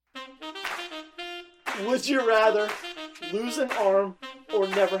Would you rather lose an arm or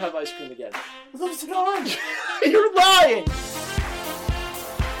never have ice cream again? Lose an arm. You're lying!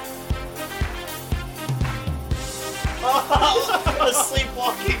 A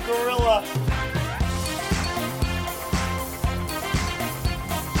sleepwalking gorilla.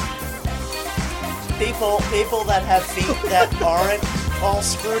 People that have feet that aren't all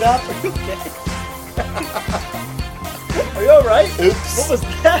screwed up. Are you alright? Oops. What was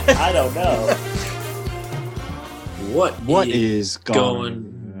that? I don't know. What is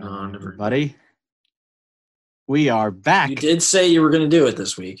going on, everybody? We are back. You did say you were going to do it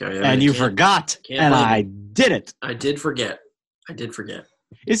this week. And you forgot. And I did it. I did forget.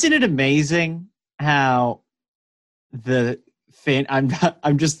 Isn't it amazing how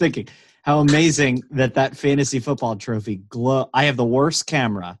I'm just thinking how amazing that fantasy football trophy I have the worst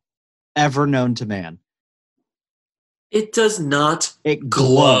camera ever known to man. It does not It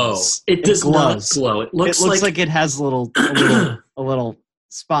glow. glows. It does not glow. It looks like it has a little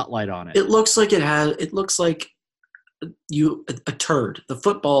spotlight on it. It looks like a turd. The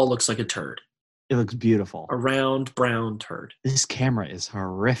football looks like a turd. It looks beautiful. A round brown turd. This camera is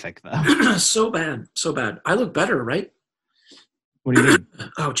horrific though. So bad. I look better, right? What do you mean?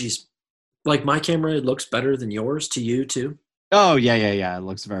 Oh geez. Like my camera looks better than yours to you too? Oh yeah. It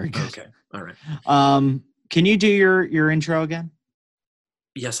looks very good. Okay. All right. Can you do your intro again?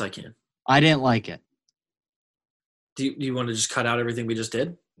 Yes, I can. I didn't like it. Do you want to just cut out everything we just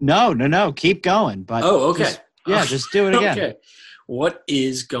did? No. Keep going. But okay. Just do it again. Okay. What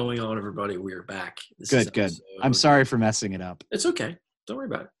is going on, everybody? We're back. Good. I'm sorry for messing it up. It's okay. Don't worry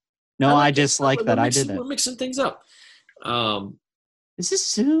about it. No, I just like that I did it. We're mixing things up. Is this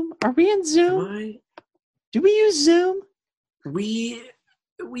Zoom? Are we in Zoom? Do we use Zoom? We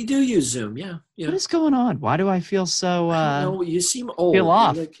do use Zoom, yeah. What is going on? Why do I feel so no, you seem old. Feel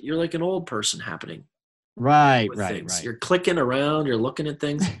off. You're like an old person happening. Right. You're clicking around, you're looking at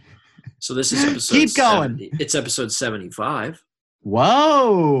things. So this is episode Keep going. 70. It's episode 75.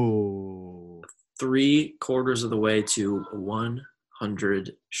 Whoa. 3/4 of the way to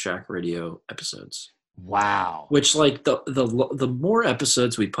 100 Shack Radio episodes. Wow. Which, like, the more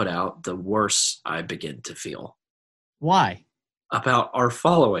episodes we put out, the worse I begin to feel. Why? About our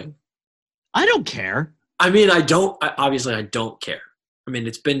following. I don't care. I mean, obviously I don't care. I mean,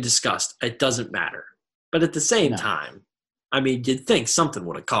 it's been discussed. It doesn't matter. But at the same time, I mean, you'd think something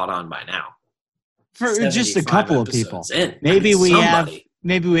would have caught on by now. For just a couple of people. Maybe we have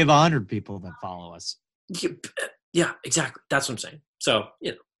 100 people that follow us. Yeah, exactly. That's what I'm saying. So,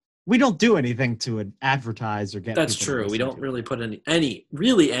 we don't do anything to advertise or get. That's true. We don't really put any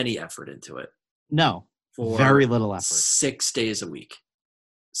effort into it. No. For very little effort. 6 days a week.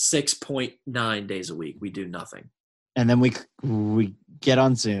 6.9 days a week. We do nothing. And then we get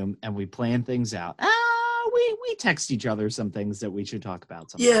on Zoom and we plan things out. We text each other some things that we should talk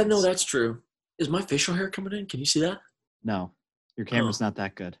about. Sometimes. Yeah, no, that's true. Is my facial hair coming in? Can you see that? No. Your camera's not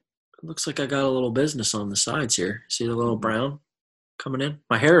that good. It looks like I got a little business on the sides here. See the little brown coming in?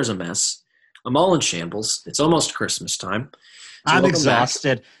 My hair is a mess. I'm all in shambles. It's almost Christmas time. So I'm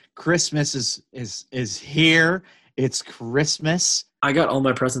exhausted. Back. Christmas is here. It's Christmas. I got all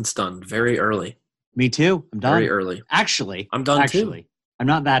my presents done very early. Me too. I'm done. Very early. Actually, I'm done too. I'm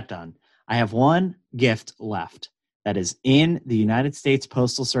not that done. I have one gift left that is in the United States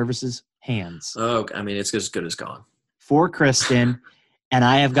Postal Service's hands. Oh, I mean, it's as good as gone. For Kristen, and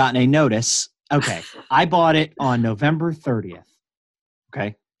I have gotten a notice. Okay, I bought it on November 30th.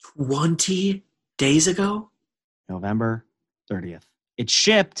 Okay. 20 days ago? November 30th. It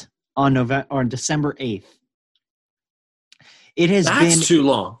shipped on December 8th. That's too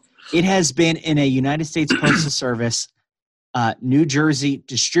long. It has been in a United States Postal Service New Jersey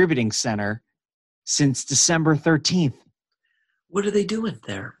distributing center since December 13th. What are they doing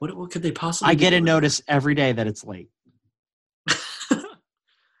there? What could they possibly I get a notice every day that it's late.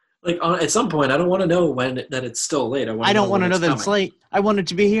 Like at some point, I don't want to know that it's still late. I don't want to know that it's late. I want it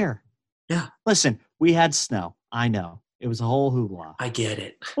to be here. Yeah. Listen, we had snow. I know. It was a whole hoopla. I get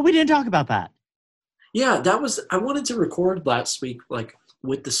it. But we didn't talk about that. Yeah, I wanted to record last week, like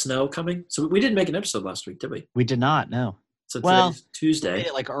with the snow coming. So we didn't make an episode last week, did we? We did not, no. So today's Tuesday.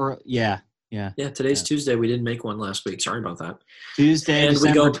 Yeah. Today's Tuesday. We didn't make one last week. Sorry about that. Tuesday, and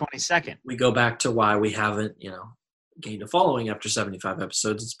December 22nd. We go back to why we haven't, gained a following after 75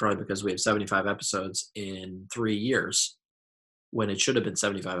 episodes. It's probably because we have 75 episodes in 3 years when it should have been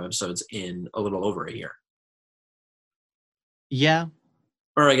 75 episodes in a little over a year. Yeah.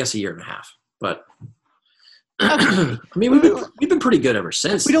 Or I guess a year and a half. But, I mean, we've been pretty good ever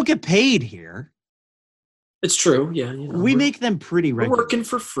since. We don't get paid here. It's true, yeah. We make them pretty regular. We're working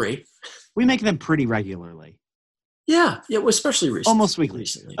for free. We make them pretty regularly, Yeah, well, especially recently. almost weekly.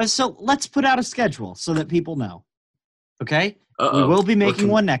 Recently. So let's put out a schedule so that people know. Okay, Uh-oh. we will be We're making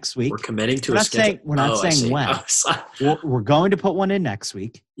one next week. We're committing to We're a not schedule. saying- we're not I saying see. when. Oh, sorry. We're going to put one in next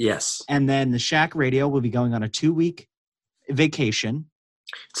week, Yes, and then the Shack Radio will be going on a 2-week vacation.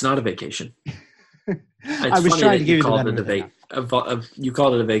 it's not a vacation. I was trying to give you the benefit of the doubt. You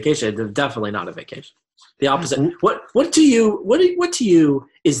called it a vacation. It's definitely not a vacation. The opposite. Mm. What to you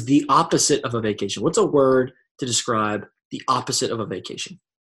is the opposite of a vacation? What's a word to describe the opposite of a vacation?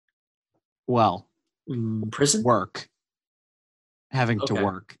 Well, Prison? work. Having to Okay.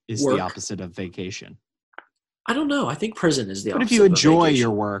 work is Work. the opposite of vacation. I don't know. I think prison is the But opposite. if you of a enjoy vacation.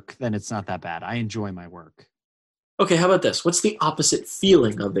 your work, then it's not that bad. I enjoy my work. Okay, how about this? What's the opposite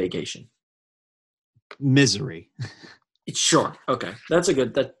feeling of vacation? Misery. It's sure. Okay, that's a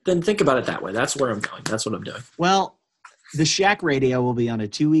good. Then think about it that way. That's where I'm going. That's what I'm doing. Well, the Shack Radio will be on a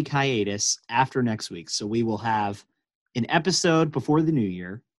 2-week hiatus after next week. So we will have an episode before the new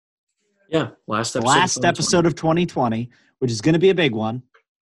year, Yeah, last the episode. last episode of 2020, which is going to be a big one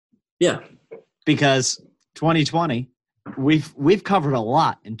Yeah, because 2020, we've covered a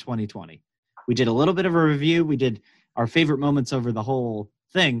lot in 2020. We did a little bit of a review. We did our favorite moments over the whole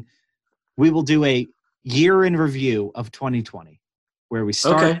thing. We will do a year in review of 2020, where we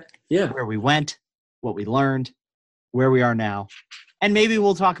started, okay. Yeah, where we went, what we learned, where we are now, and maybe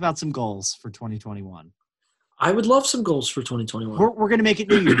we'll talk about some goals for 2021. I would love some goals for 2021. We're going to make it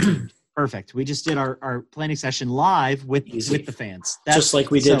New Year themed. Perfect. We just did our planning session live with Easy. the fans. Just like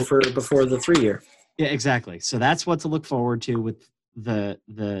we did so- for before the 3-year. Yeah, exactly. So that's what to look forward to with the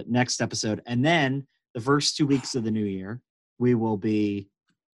next episode. And then the first 2 weeks of the new year, we will be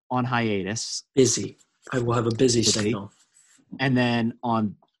on hiatus. Busy. I will have a busy Busy. signal. And then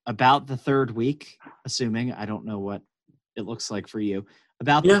on about the third week, assuming, I don't know what it looks like for you,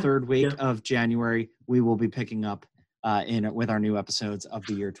 about the Yeah, third week yeah. of January, we will be picking up with our new episodes of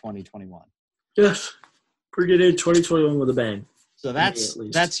the year 2021. Yes, we're getting 2021 with a bang. So Me, at that's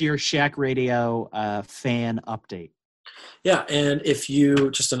least. your Shack Radio fan update. Yeah, and if you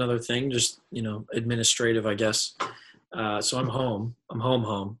just another thing, just administrative, I guess. So I'm home. I'm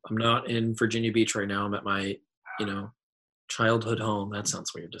home. I'm not in Virginia Beach right now. I'm at my childhood home. That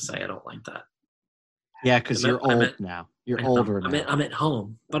sounds weird to say. I don't like that. Yeah, because I'm you're at- I'm old at- now. You're I know. older I'm now. I'm at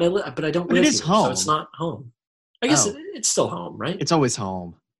home, but I don't But it live is here, home. so it's not home. I guess Oh. it's still home, right? It's always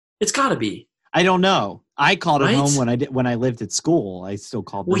home. It's got to be. I don't know. I called it Right? home when I lived at school. I still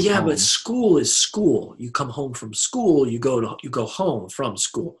called Well, this yeah, home. but school is school. You come home from school, you go home from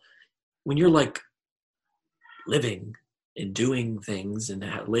school. When you're like living and doing things and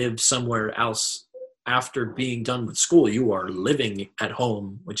live somewhere else after being done with school, you are living at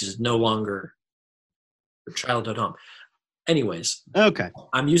home, which is no longer your childhood home. Anyways, Okay.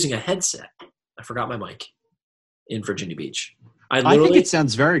 I'm using a headset. I forgot my mic in Virginia Beach. I think it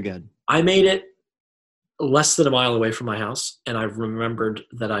sounds very good. I made it less than a mile away from my house, and I remembered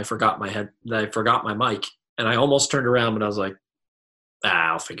that I forgot my mic, and I almost turned around, but I was like,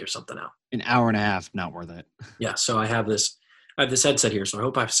 I'll figure something out. An hour and a half, not worth it. Yeah, so I have this headset here, so I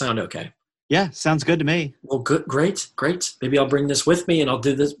hope I sound okay. Yeah, sounds good to me. Well, good, great. Maybe I'll bring this with me, and I'll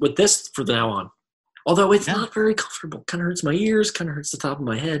do this with this from now on. Although it's Yeah. not very comfortable, kind of hurts my ears, kind of hurts the top of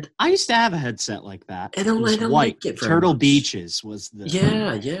my head. I used to have a headset like that. I don't- It was I don't white. like it very Turtle much. Beaches was the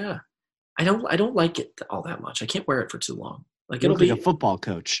Yeah. I don't like it all that much. I can't wear it for too long. Like You it'll look be like a football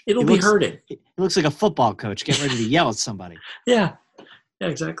coach. it'll He be looks- hurting. He looks like a football coach getting ready to yell at somebody. Yeah,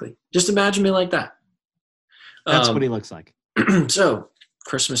 exactly. Just imagine me like that. That's what he looks like. So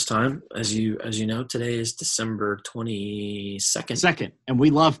Christmas time, as you know, today is December 22nd. Second, and we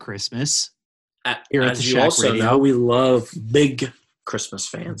love Christmas. Here at As the you Shack also Radio. know, we love big Christmas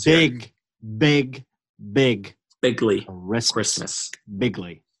fans. here. Big Bigly Christmas.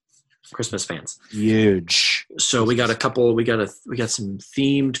 Bigly. Christmas fans. Huge. So we got some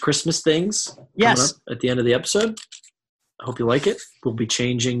themed Christmas things coming Yes. up at the end of the episode. I hope you like it. We'll be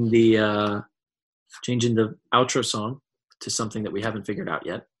changing the outro song to something that we haven't figured out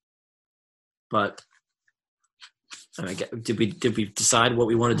yet. But did we decide what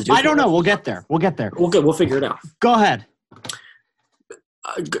we wanted to do? I don't know. We'll get there. We'll figure it out. Go ahead.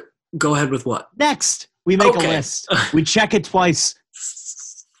 Go ahead with what? Next, we make Okay. a list. We check it twice.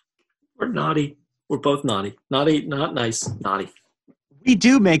 We're naughty. We're both naughty. Naughty, not nice. Naughty. We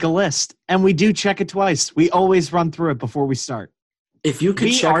do make a list, and we do check it twice. We always run through it before we start. If you could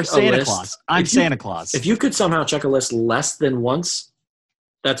We check are a Santa list, Claus. I'm if you- Santa Claus. If you could somehow check a list less than once,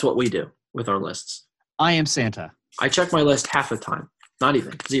 that's what we do with our lists. I am Santa. I check my list half the time. Not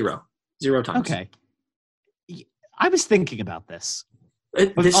even. Zero times. Okay. I was thinking about this.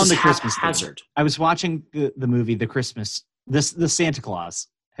 This on is the Christmas theme. haphazard. I was watching the movie the Santa Claus.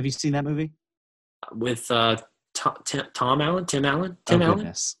 Have you seen that movie? With Tim Allen.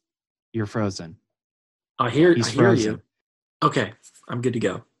 Goodness, you're frozen. I hear He's you. frozen. Okay, I'm good to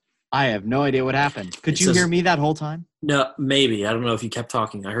go. I have no idea what happened. Could It you says- hear me that whole time? No, maybe. I don't know if you kept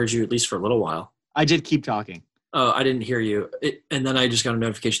talking. I heard you at least for a little while. I did keep talking. Oh, I didn't hear you. And then I just got a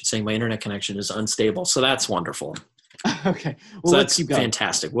notification saying my internet connection is unstable. So that's wonderful. Okay, well, So let's that's keep going.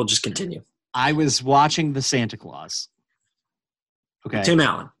 fantastic. We'll just continue. I was watching the Santa Claus. Okay. Tim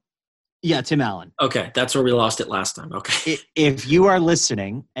Allen. Yeah, Tim Allen. Okay, that's where we lost it last time. Okay. If you are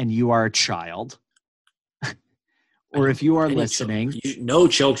listening and you are a child, or if you are Any listening no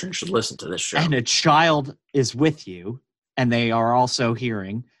children should listen to this show. and a child is with you and they are also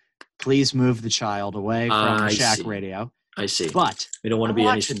hearing, please move the child away from the I Shack see. radio. I see. But We don't want to I'm be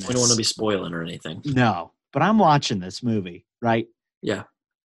watching we don't want to this. be spoiling or anything. no, but I'm watching this movie, right? Yeah.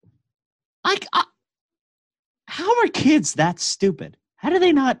 How are kids that stupid? How do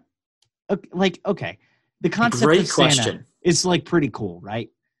they not okay, the concept Great of Santa question. is like pretty cool, right?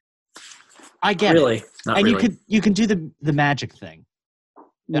 I get it. Really? Not And really. you can do the magic thing.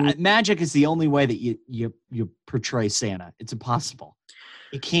 Mm. Magic is the only way that you portray Santa. It's impossible.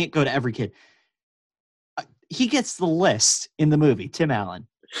 It can't go to every kid. He gets the list in the movie. Tim Allen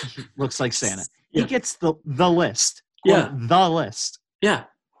he looks like Santa. Yeah. He gets the list. Yeah. Quote, the list Yeah.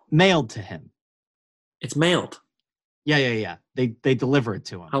 mailed to him. It's mailed. Yeah. They deliver it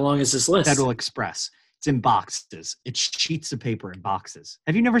to him. How long is this list? Federal Express. It's in boxes. It's sheets of paper in boxes.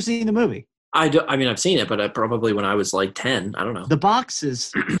 Have you never seen the movie? I mean, I've seen it, but I probably when I was like 10. I don't know. The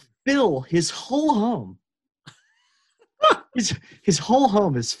boxes fill his whole home. His whole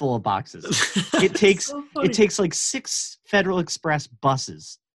home is full of boxes. It takes So funny. it takes like 6 Federal Express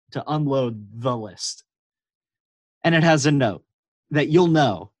buses to unload the list. And it has a note that you'll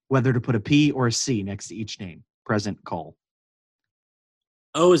know whether to put a P or a C next to each name. Present Cole.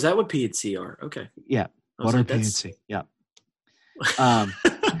 Oh, is that what P and C are? Okay. Yeah. I was What are like, P and that's- C? Yeah.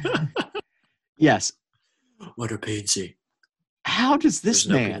 Yes. What are P and C? How does this There's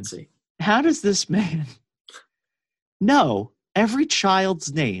no P man and C. how does this man know every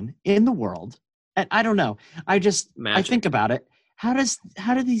child's name in the world? And I don't know. I Magic. think about it. How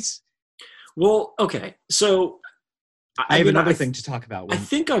do these Well, okay. So I have mean, another thing to talk about. I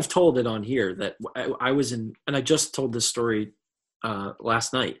think I've told it on here that I was in, and I just told this story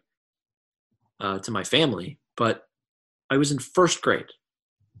last night to my family, but I was in first grade,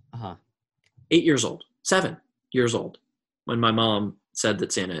 uh-huh. 8 years old, 7 years old, when my mom said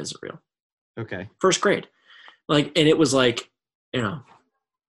that Santa isn't real. Okay. First grade. And it was like,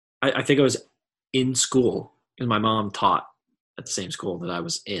 I think I was in school because my mom taught at the same school that I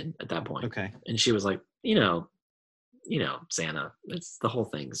was in at that point. Okay. And she was like, Santa, it's the whole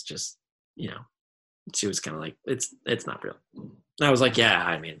thing's just, she was kind of like, it's not real. And I was like, yeah,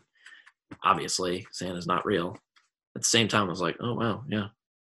 I mean, obviously Santa's not real. At the same time, I was like, oh, wow. Yeah.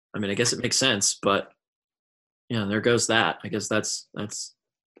 I mean, I guess it makes sense, but yeah, there goes that. I guess that's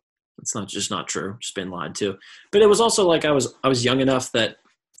not just not true. Just been lied to. But it was also like, I was young enough that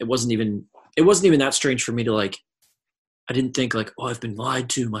it wasn't even that strange for me to like, I didn't think like, oh, I've been lied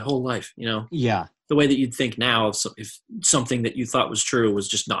to my whole life, Yeah. the way that you'd think now if something that you thought was true was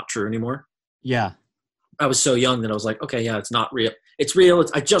just not true anymore. Yeah. I was so young that I was like, okay, yeah, it's not real. It's real.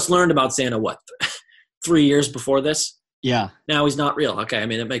 I just learned about Santa, 3 years before this? Yeah. Now he's not real. Okay, I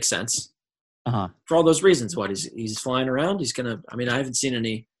mean, it makes sense. Uh-huh. For all those reasons. What, he's flying around? He's gonna, I mean, I haven't seen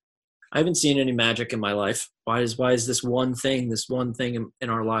any magic in my life. Why is this one thing in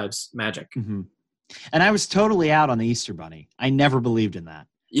our lives magic? Hmm. And I was totally out on the Easter Bunny. I never believed in that.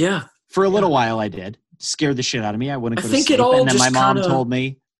 Yeah. For a little while I did. Scared the shit out of me. I wouldn't I go think to it sleep. all And then my just mom kinda told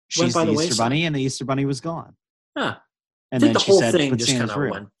me she's by the the Easter wayside. Bunny, and the Easter Bunny was gone. Yeah. And I think then the she whole said, thing "But just Santa's kind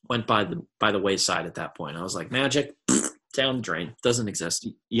real." of went by the wayside at that point. I was like, magic, down the drain. Doesn't exist.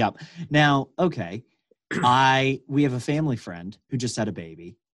 Yep. Now, okay. We have a family friend who just had a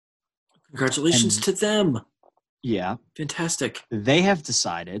baby. Congratulations And- to them. Yeah. Fantastic. They have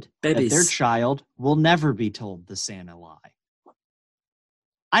decided that Babies. their child will never be told the Santa lie.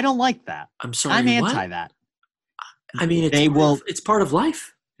 I don't like that. I'm sorry. I'm what? anti that. I mean, it's part of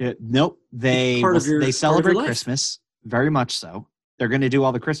life. Nope. They part of your- they part of celebrate your life. Christmas very much so. They're going to do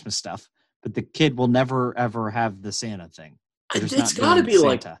all the Christmas stuff, but the kid will never ever have the Santa thing. They're just It's not got to doing be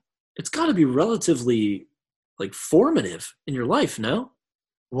like, Santa. it's got to be relatively like formative in your life. No,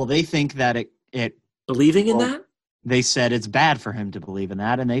 Well, they think that it believing in Well, that. they said it's bad for him to believe in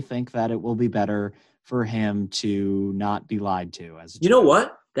that, and they think that it will be better for him to not be lied to. As a You know child.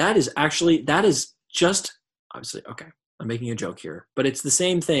 what? That is just obviously okay. I'm making a joke here, but it's the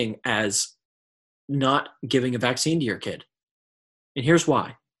same thing as not giving a vaccine to your kid. And here's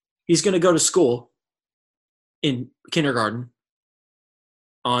why. He's going to go to school in kindergarten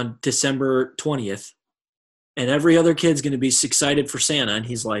on December 20th, and every other kid's going to be excited for Santa, and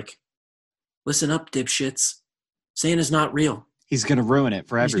he's like, listen up, dipshits. Santa's not real. He's going to ruin it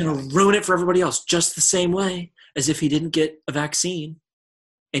for He's everybody. going to ruin it for everybody else, just the same way as if he didn't get a vaccine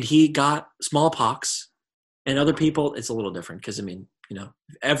and he got smallpox. And other people, it's a little different because, I mean, you know,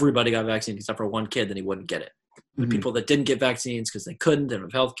 if everybody got vaccines except for one kid, then he wouldn't get it. The Mhm. people that didn't get vaccines because they couldn't, didn't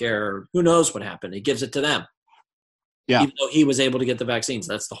have health care, who knows what happened. He gives it to them. Yeah. Even though he was able to get the vaccines.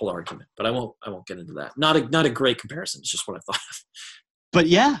 That's the whole argument. But I won't get into that. Not a great comparison. It's just what I thought of. But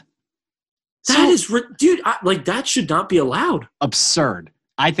yeah, That is, dude, that should not be allowed. absurd.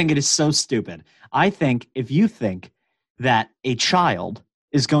 I think it is so stupid. I think if you think that a child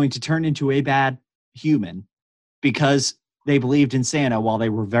is going to turn into a bad human because they believed in Santa while they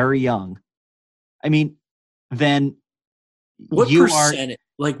were very young, I mean, then What you are. percentage?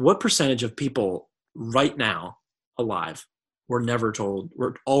 What percentage of people right now alive were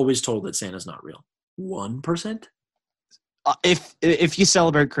always told that Santa's not real? 1%. If you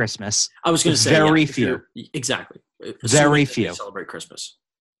celebrate Christmas, I was going to say very if you're- few. Exactly. Very Assuming that they few. celebrate Christmas.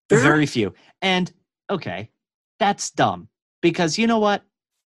 Very few. And okay, that's dumb because you know what?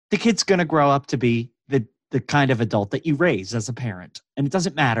 The kid's going to grow up to be the kind of adult that you raise as a parent. And it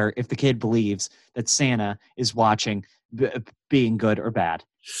doesn't matter if the kid believes that Santa is watching being good or bad.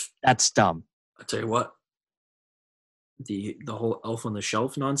 That's dumb. I'll tell you what. The whole Elf on the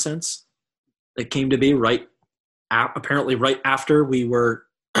Shelf nonsense that came to be apparently right after we were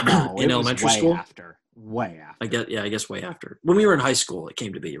No, in it was elementary way school. After. Way after. I guess way after. When we were in high school, it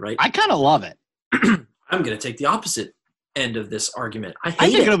came to be, right? I kind of love it. I'm going to take the opposite end of this argument. I I hate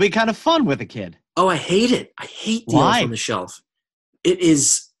think it. it'll be kind of fun with a kid. Oh, I hate it. I hate the Why? Elf on the Shelf. It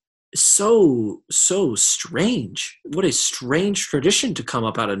is so strange. What a strange tradition to come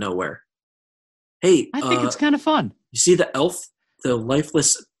up out of nowhere. Hey, I think it's kind of fun. you see the elf, the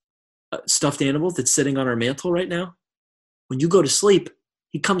lifeless stuffed animal that's sitting on our mantle right now? When you go to sleep,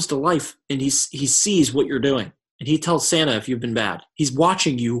 he comes to life and he sees what you're doing. And he tells Santa if you've been bad. He's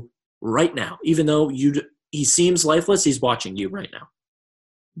watching you right now. Even though he seems lifeless, he's watching you right now.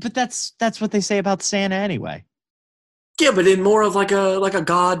 But that's what they say about Santa anyway. Yeah, but in more of like a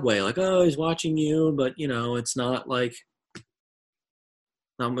God way. Like, oh, he's watching you, but, you know, it's not like,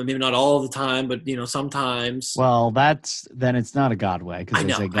 maybe not all the time, but, you know, sometimes. Well, then it's not a God way because I they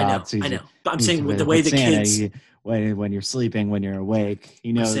know, say I God sees know. you. But I'm sees saying you with the with way the Santa, kids, when you're sleeping, when you're awake,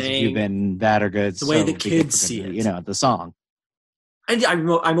 he knows if saying you've been bad or good. the way so the be good kids for see good, it. You know, the song.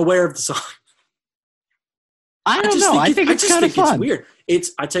 I'm aware of the song. I don't know. I think it's kind of fun. It's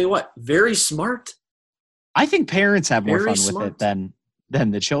weird. I tell you what, very smart. I think parents have more Very fun with smart. it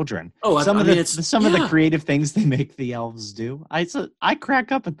than the children. Oh, some of the yeah. creative things they make the elves do, I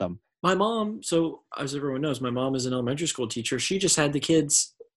crack up at them. My mom, so as everyone knows, my mom is an elementary school teacher. She just had the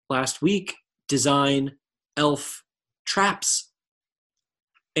kids last week design elf traps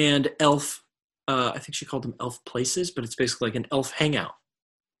and elf, I think she called them elf places, but it's basically like an elf hangout.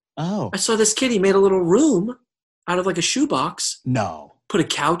 Oh I saw this kid, he made a little room out of like a shoebox, no! put a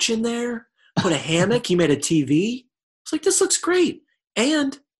couch in there, put a hammock, he made a TV. It's like, this looks great.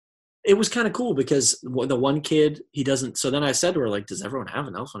 And it was kind of cool because the one kid, he doesn't. So then I said to her, like, does everyone have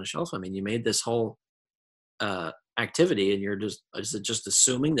an elf on a shelf? I mean, you made this whole activity and you're just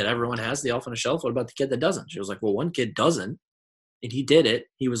assuming that everyone has the elf on a shelf. What about the kid that doesn't? She was like, well, one kid doesn't. And he did it.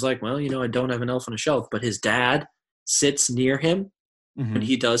 He was like, well, you know, I don't have an elf on a shelf, but his dad sits near him Mhm. when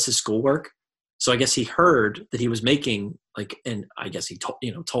he does his schoolwork. So I guess he heard that he was making and I guess he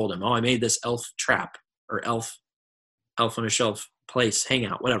told him, oh, I made this elf trap or elf on a shelf place,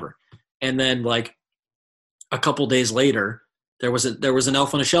 hangout, whatever. And then like a couple days later, there was an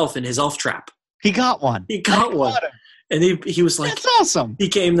elf on a shelf in his elf trap. He got one. He got one. him. And he was like, That's awesome. he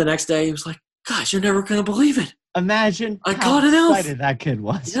came the next day. He was like, gosh, you're never going to believe it. Imagine I how got an elf. excited that kid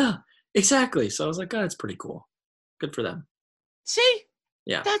was. Yeah, exactly. So I was like, oh, that's pretty cool. Good for them. See?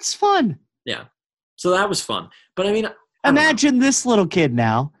 Yeah. That's fun. Yeah. So that was fun. But I mean, I don't know. Imagine this little kid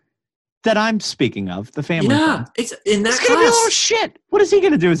now that I'm speaking of, the family Yeah, friend. it's in that He's gonna be a little class. shit. What is he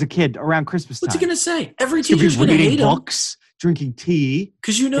gonna do as a kid around Christmas time? What's he gonna say? Every He's gonna teacher's be gonna reading hate him books, drinking tea,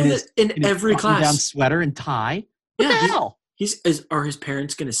 because you know in that his- in in his every button-down class, sweater and tie. What Yeah, the hell? are his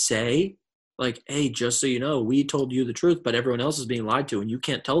parents gonna say like, "Hey, just so you know, we told you the truth, but everyone else is being lied to, and you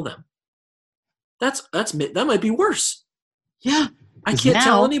can't tell them." That might be worse. Yeah. I 'Cause can't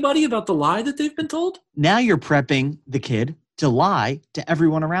tell now- anybody about the lie that they've been told. Now you're prepping the kid to lie to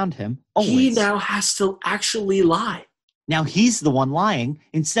everyone around him. Always. He now has to actually lie. Now he's the one lying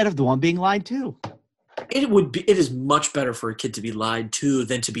instead of the one being lied to. It is much better for a kid to be lied to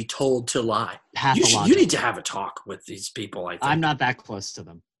than to be told to lie. You need to have a talk with these people, I think. I'm not that close to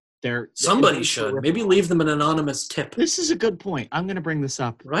them. Somebody should. Maybe leave them an anonymous tip. This is a good point. I'm going to bring this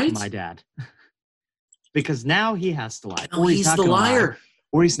up to my dad. Because now he has to lie. No, he's the liar.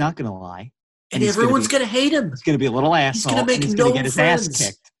 Or he's not going to lie. And everyone's going to hate him. He's going to be a little asshole. He's going to make no get his friends. Ass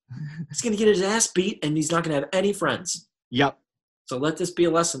kicked. He's going to get his ass beat, and he's not going to have any friends. Yep. So let this be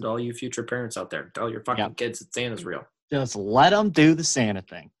a lesson to all you future parents out there. Tell your fucking kids that Santa's real. Just let them do the Santa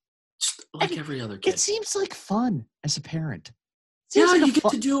thing. Just like every other kid. It seems like fun as a parent. You get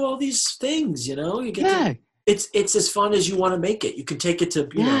to do all these things, You get to, it's as fun as you want to make it. You can take it to,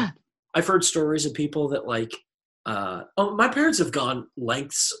 you know. I've heard stories of people that my parents have gone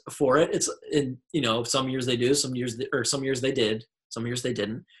lengths for it. It's some years they do, some years they did, some years they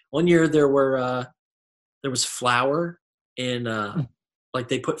didn't. One year there was flour in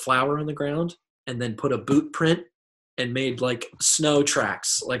they put flour on the ground and then put a boot print and made snow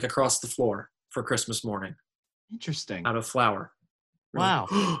tracks across the floor for Christmas morning. Interesting. Out of flour. Wow.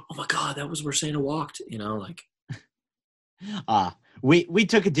 Oh my God, that was where Santa walked, We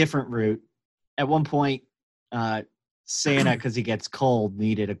took a different route. At one point, Santa, because he gets cold,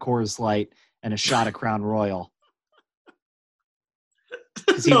 needed a Coors Light and a shot of Crown Royal.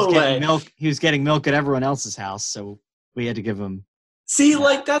 Because he was getting milk at everyone else's house, so we had to give him. See,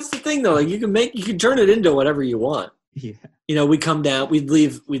 that's the thing though. You can turn it into whatever you want. Yeah. We come down. We'd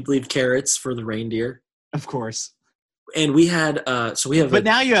leave carrots for the reindeer, of course. And we had But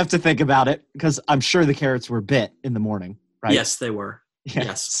now you have to think about it because I'm sure the carrots were bit in the morning, right? Yes, they were. Yeah.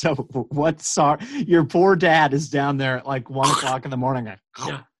 Yes. So your poor dad is down there at 1:00 in the morning.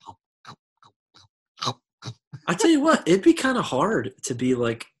 Yeah. I tell you what, it'd be kind of hard to be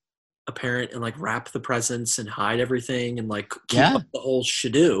a parent and wrap the presents and hide everything and keep up the whole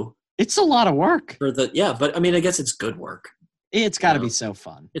shadoo. It's a lot of work. But I mean, I guess it's good work. It's got to be so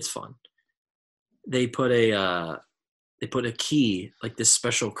fun. It's fun. They put a key, this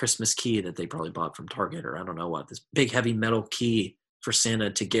special Christmas key that they probably bought from Target or I don't know what, this big heavy metal key for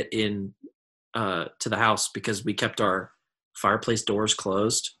Santa to get in to the house because we kept our fireplace doors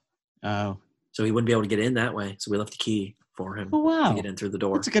closed. Oh. So he wouldn't be able to get in that way. So we left the key for him to get in through the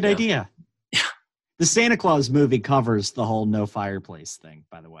door. That's a good idea. Yeah. The Santa Claus movie covers the whole no fireplace thing,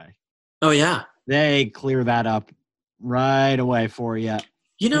 by the way. Oh, yeah. They clear that up right away for you.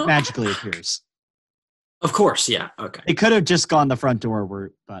 It magically appears. Of course, yeah. Okay. It could have just gone the front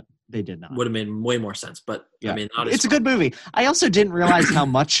door, but they did not. Would have made way more sense, but yeah. I mean, it's a good movie. I also didn't realize how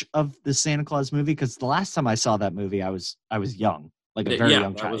much of the Santa Claus movie because the last time I saw that movie, I was young, a very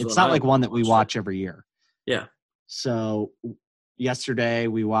young child. It's not one that we watch every year. Yeah. So yesterday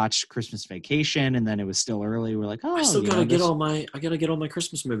we watched Christmas Vacation, and then it was still early. We're like, I still gotta get all my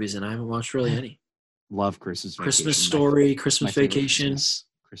Christmas movies, and I haven't watched really any. Love Christmas Vacation. Christmas Story, Christmas Vacation,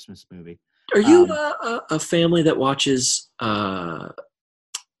 Christmas movie. Are you a family that watches what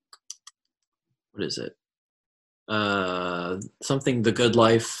is it? Something The Good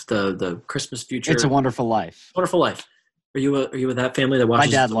Life, the Christmas Future. It's a Wonderful Life. Wonderful Life. Are you with that family that watches?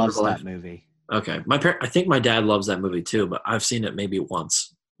 My dad loves that movie. Okay, I think my dad loves that movie too, but I've seen it maybe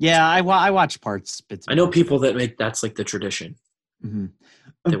once. Yeah, I watch bits. I know people that make that's the tradition. Mm-hmm.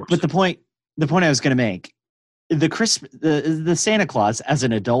 But the point I was going to make. The Santa Claus as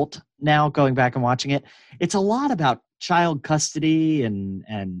an adult now going back and watching it, it's a lot about child custody and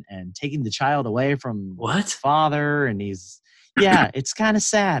taking the child away from his father, and it's kind of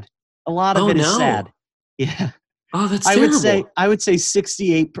sad. A lot of it is sad. Yeah. Oh, that's terrible. I would say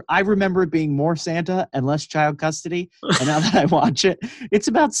 68. I remember it being more Santa and less child custody. And now that I watch it, it's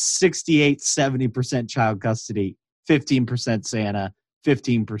about 68, 70% child custody, 15% Santa,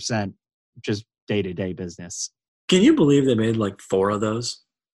 15% just day-to-day business. Can you believe they made 4 of those?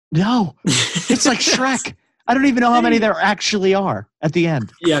 No. It's like Shrek. I don't even know how many there actually are at the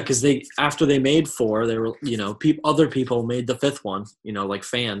end. Yeah, because after they made 4, they were, other people made the 5th one,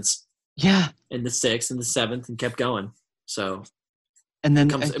 fans. Yeah. And the 6th and the 7th and kept going. So and then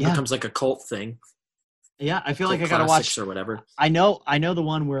it becomes like a cult thing. Yeah, I feel like I gotta watch or whatever. I know the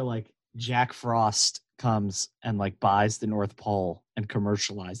one where Jack Frost comes and buys the North Pole and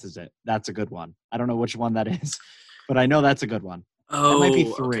commercializes it. That's a good one. I don't know which one that is, but I know that's a good one. Oh, that might be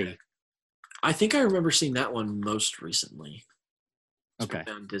 3. Okay. I think I remember seeing that one most recently. Okay.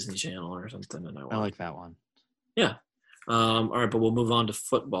 On Disney Channel or something. And I like that one. Yeah. All right, but we'll move on to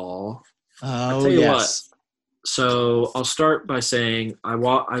football. Oh, yes. So I'll start by saying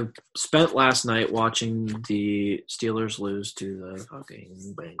I spent last night watching the Steelers lose to the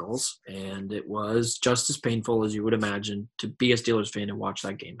fucking Bengals, and it was just as painful as you would imagine to be a Steelers fan and watch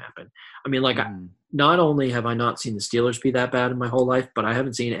that game happen. I mean, not only have I not seen the Steelers be that bad in my whole life, but I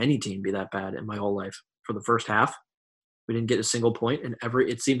haven't seen any team be that bad in my whole life. For the first half, we didn't get a single point, and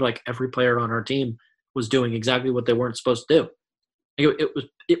it seemed like every player on our team was doing exactly what they weren't supposed to do.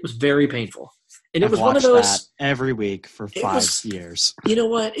 It was very painful. And I've it was one of watched those that every week for 5 years. You know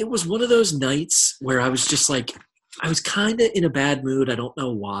what? It was one of those nights where I was just like, I was kind of in a bad mood. I don't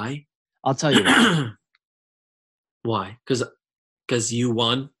know why. I'll tell you why. Why? Because you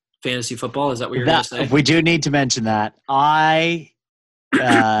won fantasy football. Is that what you're going to say? We do need to mention that. My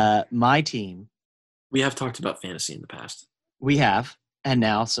team. We have talked about fantasy in the past. We have, and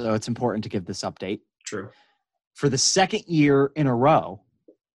now, so it's important to give this update. True. For the second year in a row,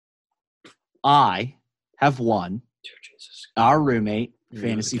 I have won our roommate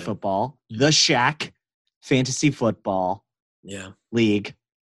fantasy football, the Shaq Fantasy Football League.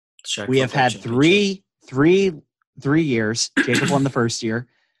 Shaq we have had three years. Jacob won the first year.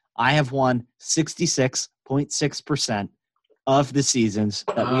 I have won 66.6% of the seasons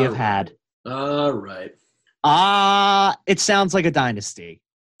that we have had. All right. It sounds like a dynasty.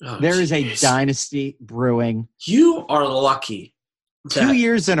 Oh, there is a dynasty brewing. You are lucky. 2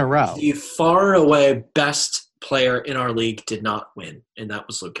 years in a row. The far away best player in our league did not win, and that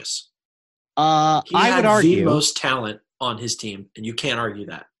was Lucas. I would argue the most talent on his team, and you can't argue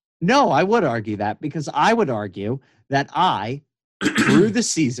that. No, I would argue that because I would argue that I, through the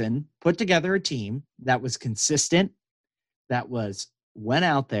season, put together a team that was consistent, that went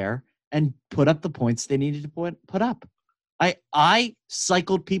out there and put up the points they needed to put up. I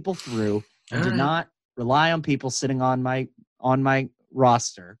cycled people through and did not rely on people sitting on my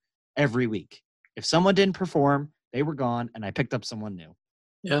roster every week. If someone didn't perform, they were gone, and I picked up someone new.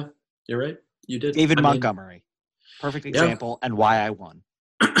 Yeah, you're right. You did. David Montgomery. Perfect example, and why I won.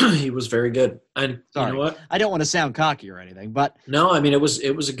 He was very good. And Sorry. You know what? I don't want to sound cocky or anything, but no, I mean it was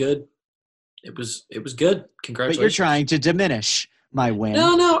good. It was good. Congratulations. But you're trying to diminish my win.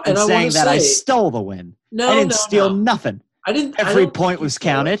 No, and saying that I stole the win. I didn't steal nothing. I didn't. Every point was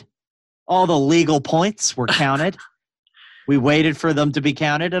counted. All the legal points were counted. We waited for them to be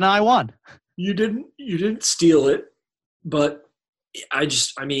counted, and I won. You didn't steal it, but I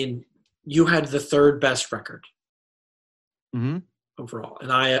mean, you had the third best record overall,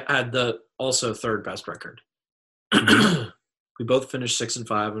 and I had the also third best record. We both finished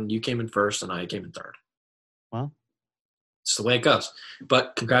 6-5, and you came in first, and I came in third. Well, it's the way it goes.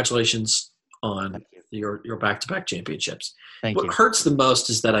 But congratulations on your back-to-back championships. Thank you. What hurts the most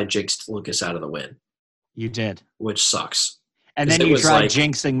is that I jinxed Lucas out of the win. You did. Which sucks. And then you tried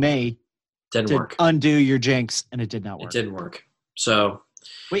jinxing me to work. Undo your jinx, and it did not work. It didn't work. So.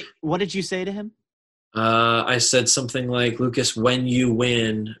 Wait, what did you say to him? I said something like, Lucas, when you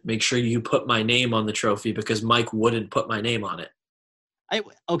win, make sure you put my name on the trophy because Mike wouldn't put my name on it.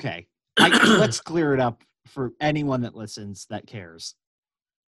 Okay. Let's clear it up for anyone that listens that cares.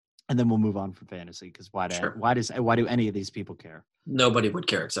 And then we'll move on from fantasy because why do any of these people care? Nobody would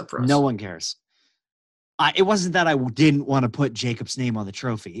care except for us. No one cares. It wasn't that I didn't want to put Jacob's name on the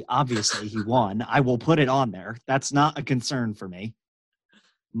trophy. Obviously, he won. I will put it on there. That's not a concern for me.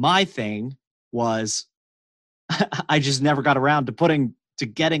 My thing was I just never got around to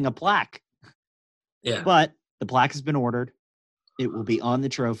getting a plaque. Yeah. But the plaque has been ordered. It will be on the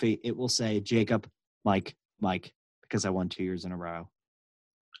trophy. It will say Jacob, Mike, because I won 2 years in a row.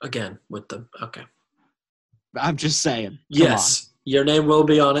 Again, okay. I'm just saying. Yes, your name will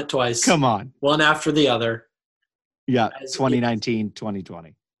be on it twice. Come on. One after the other. Yeah, 2019,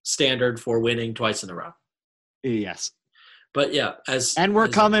 2020. Standard for winning twice in a row. Yes. But yeah, we're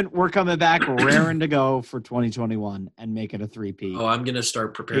coming back raring to go for 2021 and make it a 3-peat. Oh, I'm gonna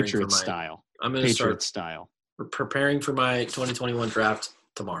start preparing Patriot for style. I'm gonna start preparing for my 2021 draft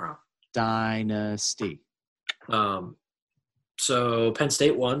tomorrow. Dynasty. So Penn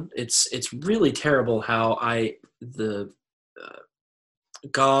State won. It's really terrible how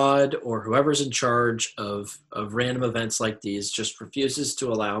God or whoever's in charge of random events like these just refuses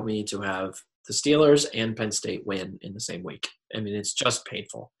to allow me to have the Steelers and Penn State win in the same week. I mean, it's just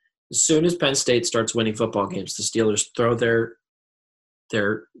painful. As soon as Penn State starts winning football games, the Steelers throw their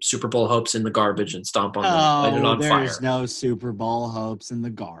Super Bowl hopes in the garbage and stomp on them, light it on fire. There's no Super Bowl hopes in the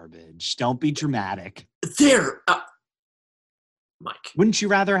garbage. Don't be dramatic. Mike, wouldn't you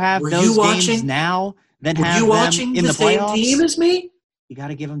rather have those games now than have them in the playoffs? Same team as me? You got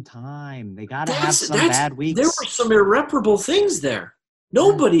to give them time. They got to have some bad weeks. There were some irreparable things there.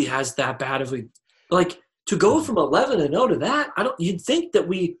 Nobody has that bad of a To go from 11-0 to that, you'd think that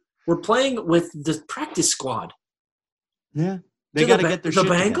we were playing with the practice squad. Yeah. They To got to the get their the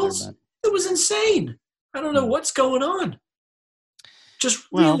shit Bengals? together. It was insane. I don't know what's going on.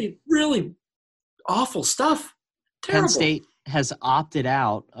 Just Well- really, really awful stuff. Terrible. Penn State has opted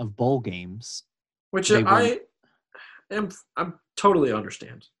out of bowl games. Which They I'm totally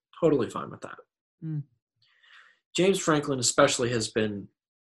understand. Totally fine with that. Hmm. James Franklin especially has been,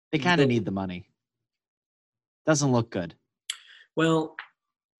 They kind of need the money. Doesn't look good. well,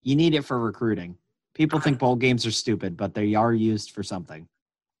 You need it for recruiting. People think bowl games are stupid, but they are used for something.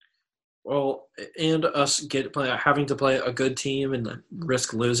 and us having to play a good team and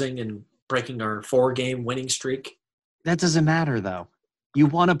risk losing and breaking our 4-game winning streak. That doesn't matter, though. You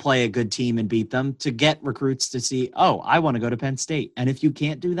want to play a good team and beat them to get recruits to see, oh, I want to go to Penn State. And if you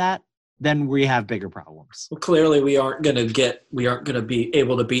can't do that, then we have bigger problems. Well, clearly we aren't going to be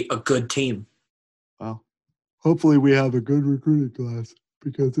able to beat a good team. Well, hopefully we have a good recruiting class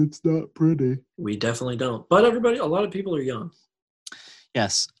because it's not pretty. We definitely don't. But a lot of people are young.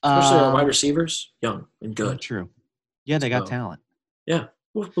 Yes. Especially our wide receivers, young and good. True. Yeah, they got So- talent. Yeah,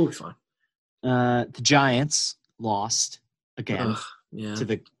 we'll be fine. The Giants lost again Ugh, yeah. to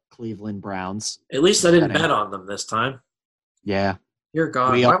the Cleveland Browns. At least I didn't Betting. bet on them this time. Yeah. Dear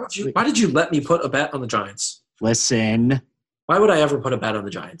God, why did you let me put a bet on the Giants? Listen, Why would I ever put a bet on the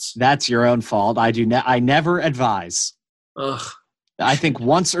Giants? that's your own fault. I never advise. Ugh. I think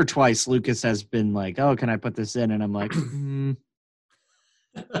once or twice Lucas has been like, "Oh, can I put this in?" And I'm like,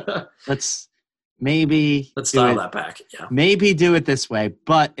 let's maybe Let's do dial it. that back. Yeah. Maybe do it this way,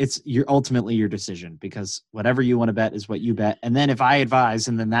 but it's ultimately your decision because whatever you want to bet is what you bet. And then if I advise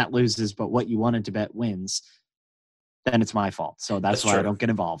and then that loses, but what you wanted to bet wins, then it's my fault. So that's why I true. don't get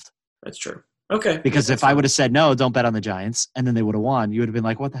involved. That's true. Okay. Because if I would have said no, don't bet on the Giants, and then they would have won, you would have been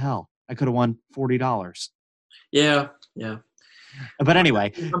like, "What the hell? I could have won $40." Yeah. But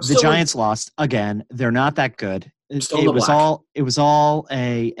anyway, I'm the still Giants lost again. They're not that good. Still in the black. It was all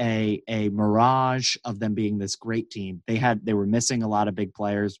a mirage of them being this great team. They were missing a lot of big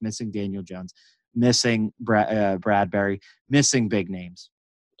players, missing Daniel Jones, missing Bradbury, missing big names.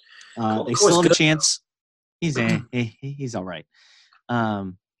 They still have a chance. He's all right.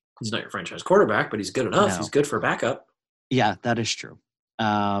 He's not your franchise quarterback, but he's good enough. No. He's good for backup. Yeah, that is true.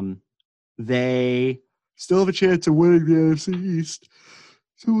 They still have a chance of winning the NFC East,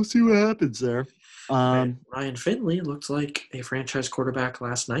 so we'll see what happens there. Ryan Finley looked like a franchise quarterback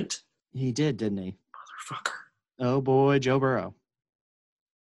last night. He did, didn't he? Motherfucker. Oh boy, Joe Burrow.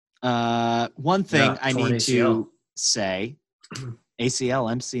 One thing Yeah, I torn need ACL. to say: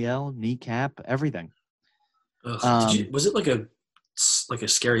 ACL, MCL, kneecap, everything. Ugh. Was it like a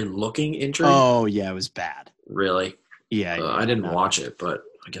scary looking injury? Oh yeah, it was bad. Really? Yeah, I didn't no. watch it, but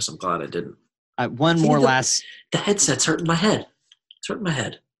I guess I'm glad I didn't. One more last The headset's hurting my head. It's hurting my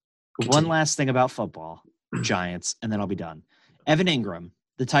head. One Continue. last thing about football, Giants, and then I'll be done. Evan Ingram,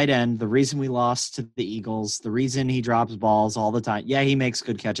 the tight end, the reason we lost to the Eagles, the reason he drops balls all the time. Yeah, he makes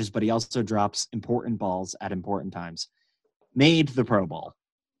good catches, but he also drops important balls at important times. Made the Pro Bowl.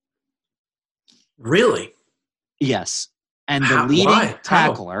 Really? Yes. And the How- leading why? How?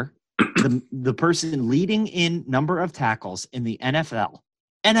 tackler, the person leading in number of tackles in the NFL,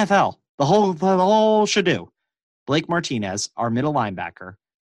 the whole should do. Blake Martinez, our middle linebacker,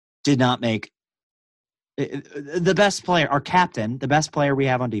 did not make the best player, our captain, the best player we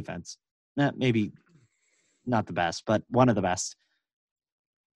have on defense. Maybe not the best, but one of the best.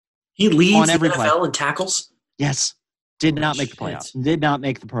 He leads On the every NFL in tackles? Yes. Did Oh, not make the shit. playoffs. Did not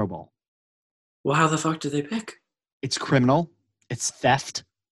make the Pro Bowl. Well, how the fuck did they pick? It's criminal. It's theft.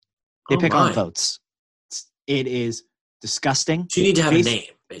 They Oh, pick my. on votes. It is disgusting. So you need to have Jason- a name,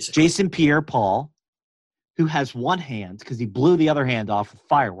 basically. Jason Pierre-Paul, who has one hand because he blew the other hand off with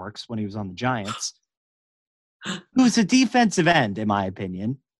fireworks when he was on the Giants, who's a defensive end, in my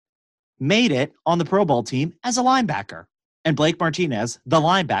opinion, made it on the Pro Bowl team as a linebacker. And Blake Martinez, the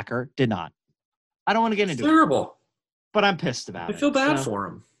linebacker, did not. I don't want to get It's into it, terrible. but I'm pissed about I it. feel bad So, for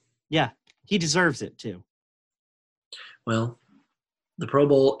him. Yeah, he deserves it too. Well, the Pro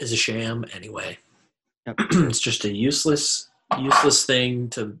Bowl is a sham anyway. Yep. It's just a useless thing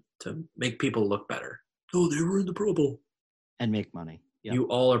to make people look better. Oh, they were in the Pro Bowl. And make money. Yep. You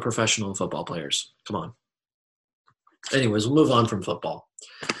all are professional football players. Come on. Anyways, we'll move on from football.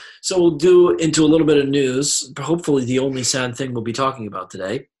 So we'll do into a little bit of news. Hopefully the only sad thing we'll be talking about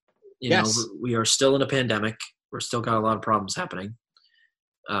today. You Yes. know, we are still in a pandemic. We're still got a lot of problems happening.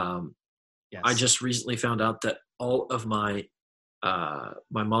 Yes. I just recently found out that all of my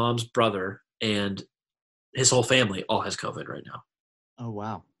mom's brother and his whole family all has COVID right now. Oh,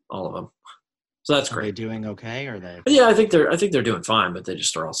 wow. All of them. So that's Are they great. doing okay? Or are they? But yeah, I think they're doing fine, but they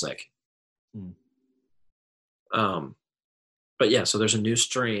just are all sick. Hmm. But yeah, so there's a new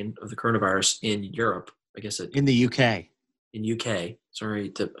strain of the coronavirus in Europe. I guess In the UK. in UK. Sorry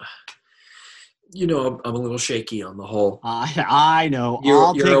to, I'm a little shaky on the whole. I know. You're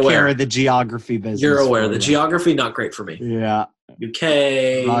I'll take care aware. of the geography business. You're aware. for The you. geography, not great for me. Yeah.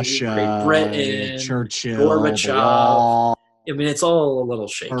 UK, Russia, Great Britain, Churchill, Gorbachev. the wall, I mean, it's all a little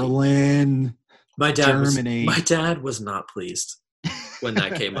shaky. Berlin, My dad Germany. my dad was not pleased when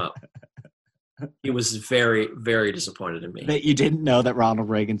that came up. He was very, very disappointed in me. That you didn't know that Ronald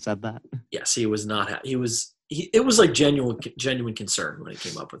Reagan said that. Yes, he was not. It was like genuine concern when it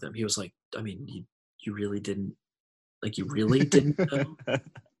came up with him. He was like, I mean, you really didn't, like, you really didn't know.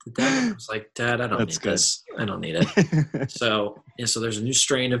 Dad, I was like, Dad, I don't That's need good. this. I don't need it. So there's a new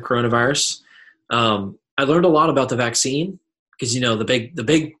strain of coronavirus. I learned a lot about the vaccine because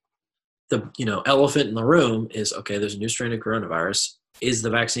the elephant in the room is, okay, there's a new strain of coronavirus. Is the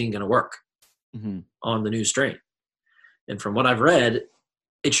vaccine going to work on the new strain? And from what I've read,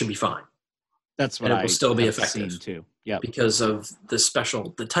 it should be fine. That's what And it I will still be have effective seen too. Yeah. because of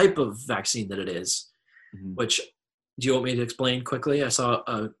the type of vaccine that it is. Which, do you want me to explain quickly? I saw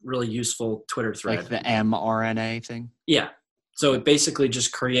a really useful Twitter thread. Like the mRNA thing. Yeah. So it basically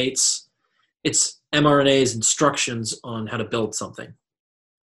just it's mRNA's instructions on how to build something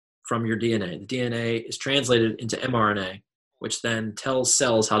from your DNA. The DNA is translated into mRNA, which then tells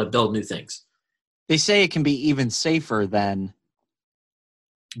cells how to build new things. They say it can be even safer than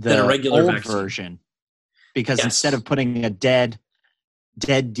the a regular old vaccine. version, because Yes. instead of putting a dead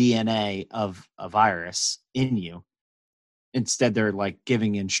DNA of a virus in you, instead they're like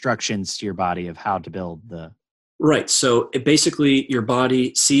giving instructions to your body of how to build the. Right. So it basically, your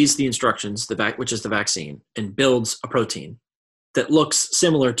body sees the instructions, which is the vaccine, and builds a protein that looks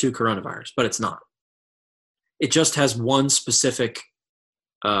similar to coronavirus, but it's not. It just has one specific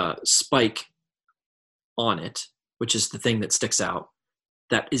spike on it, which is the thing that sticks out.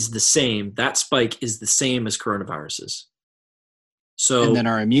 That spike is the same as coronaviruses. So And then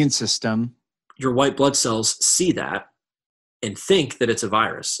our immune system. your white blood cells see that and think that it's a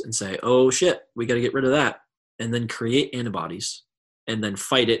virus and say, oh shit, we got to get rid of that. And then create antibodies and then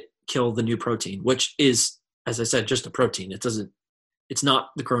fight it, kill the new protein, which is, as I said, just a protein. It's not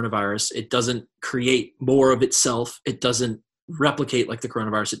the coronavirus. It doesn't create more of itself. It doesn't replicate like the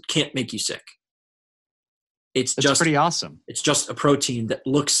coronavirus. It can't make you sick. It's That's pretty awesome. It's just a protein that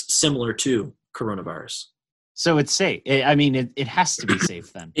looks similar to coronavirus. So it's safe. I mean, it has to be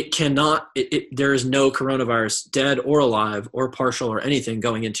safe then. It cannot, there is no coronavirus, dead or alive or partial or anything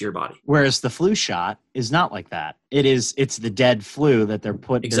going into your body. Whereas the flu shot is not like that. It's the dead flu that they're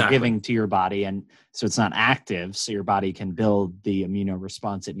Exactly. giving to your body, and so it's not active, so your body can build the immuno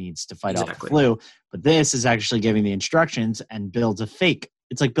response it needs to fight off the flu. But this is actually giving the instructions and builds a fake.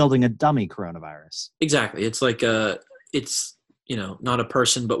 It's like building a dummy coronavirus. Exactly. It's like it's not a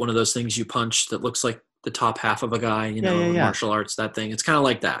person, but one of those things you punch that looks like the top half of a guy, martial arts, that thing. It's kind of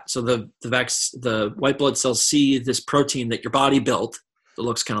like that. So the white blood cells see this protein that your body built that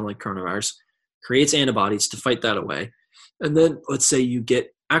looks kind of like coronavirus, creates antibodies to fight that away. And then let's say you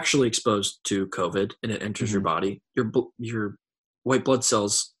get actually exposed to COVID and it enters your body, your white blood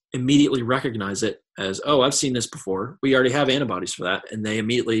cells immediately recognize it as, oh, I've seen this before. We already have antibodies for that. And they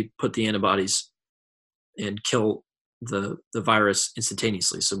immediately put the antibodies and kill the virus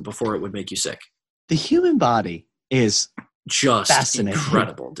instantaneously. So before it would make you sick. The human body is just fascinating.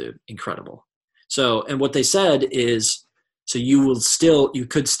 Incredible, dude. Incredible. So, and what they said is, so you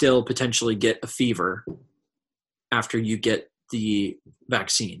could still potentially get a fever after you get the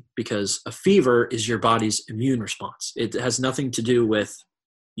vaccine, because a fever is your body's immune response. It has nothing to do with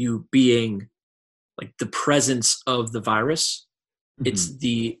you being like the presence of the virus. It's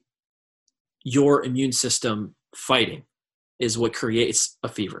your immune system fighting is what creates a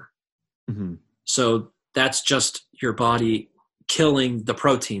fever. Mm-hmm. So that's just your body killing the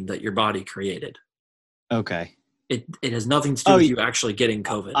protein that your body created. Okay. It has nothing to do with you actually getting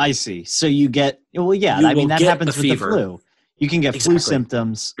COVID. I see. So you get, well, yeah, You I mean, will that get happens a with the fever. flu. You can get flu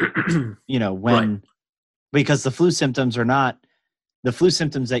symptoms, because the flu symptoms are not the flu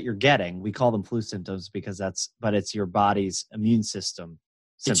symptoms that you're getting. We call them flu symptoms because but it's your body's immune system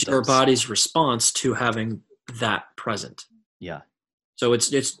symptoms. It's your body's response to having that present. Yeah. So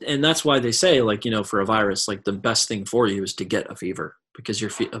it's and that's why they say, like, for a virus, like the best thing for you is to get a fever, because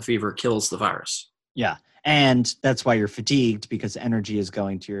a fever kills the virus. Yeah. And that's why you're fatigued, because energy is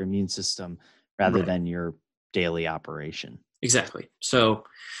going to your immune system rather than your daily operation. Exactly. So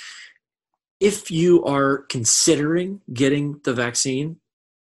if you are considering getting the vaccine,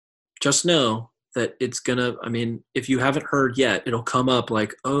 just know that it's gonna. I mean, if you haven't heard yet, it'll come up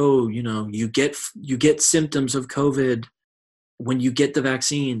like, oh, you get symptoms of COVID when you get the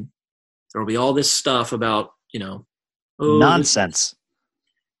vaccine. There'll be all this stuff about oh, Nonsense.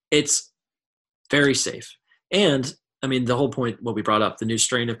 It's very safe, and I mean the whole point. What we brought up, the new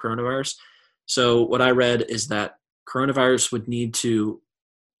strain of coronavirus. So what I read is that coronavirus would need to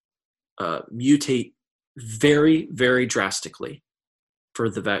mutate very, very drastically for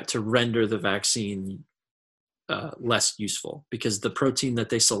to render the vaccine less useful, because the protein that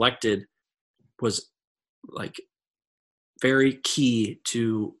they selected was like very key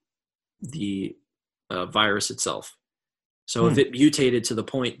to the virus itself. So if it mutated to the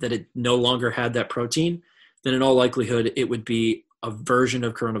point that it no longer had that protein, then in all likelihood it would be a version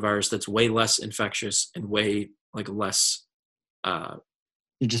of coronavirus that's way less infectious and way less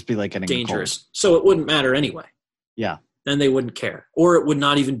You'd just be like getting dangerous. So it wouldn't matter anyway. Yeah. Then they wouldn't care, or it would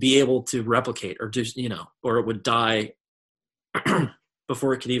not even be able to replicate, or just or it would die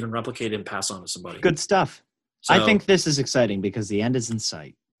before it could even replicate and pass on to somebody. Good stuff. So, I think this is exciting because the end is in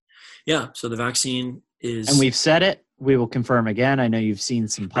sight. Yeah. So the vaccine is, and we've said it. We will confirm again. I know you've seen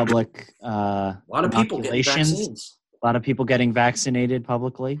some public a lot of people getting vaccines. A lot of people getting vaccinated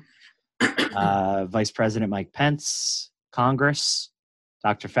publicly. Vice President Mike Pence, Congress,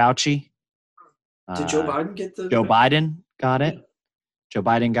 Dr. Fauci. Did Joe Biden get the Joe Biden got it. Joe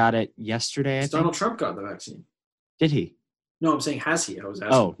Biden got it yesterday, I think. Donald Trump got the vaccine. Did he? No, I'm saying has he? I was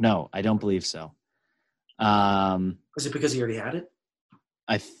asking. Oh, no, I don't believe so. Is it because he already had it?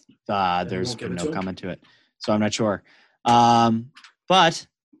 There's been no comment to it, so I'm not sure. But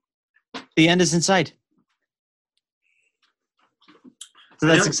the end is in sight. So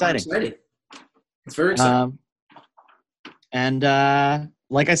that's exciting. It's very exciting. And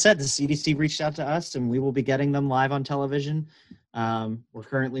like I said, the CDC reached out to us, and we will be getting them live on television. We're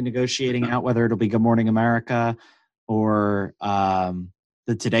currently negotiating out whether it'll be Good Morning America or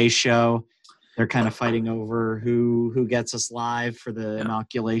the Today Show. They're kind of fighting over who gets us live for the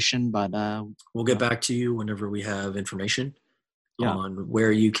inoculation, but we'll get back to you whenever we have information on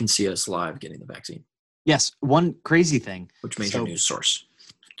where you can see us live getting the vaccine. Yes, one crazy thing. Which major news source?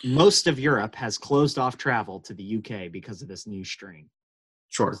 Most of Europe has closed off travel to the UK because of this new strain.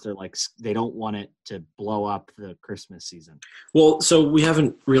 Sure. They're they don't want it to blow up the Christmas season. Well, so we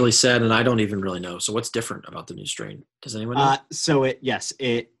haven't really said, and I don't even really know. So what's different about the new strain? Does anyone know? So it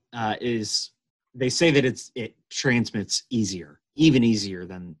is. They say that it transmits even easier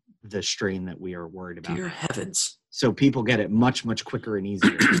than the strain that we are worried about. Dear heavens! So people get it much, much quicker and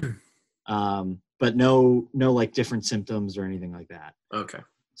easier. But no different symptoms or anything like that. Okay.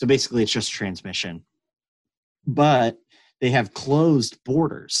 So basically, it's just transmission. But they have closed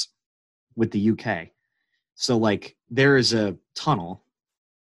borders with the UK. So there is a tunnel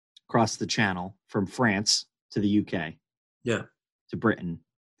across the channel from France to the UK. Yeah. To Britain.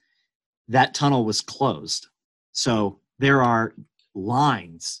 That tunnel was closed. So there are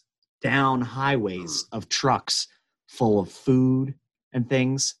lines down highways of trucks full of food and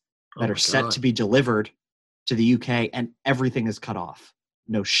things that are set to be delivered to the UK, and everything is cut off.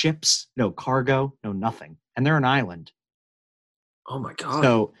 No ships, no cargo, no nothing. And they're an island. Oh my God.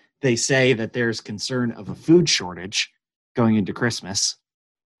 So they say that there's concern of a food shortage going into Christmas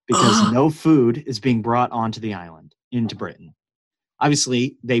because no food is being brought onto the island, into Britain.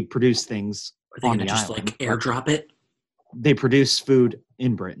 Obviously, they produce things on the island. Are they going to just airdrop it? They produce food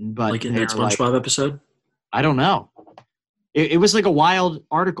in Britain, but like in that SpongeBob episode? I don't know. It was like a wild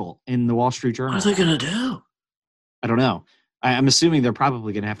article in the Wall Street Journal. What are they going to do? I don't know. I'm assuming they're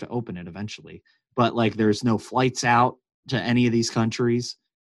probably going to have to open it eventually. But there's no flights out to any of these countries.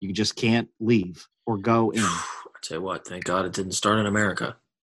 You just can't leave or go in. I tell you what, thank God it didn't start in America.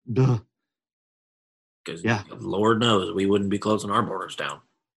 Duh. Because Lord knows we wouldn't be closing our borders down.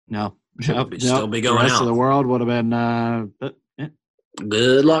 No. Still be going the rest out. of the world would have been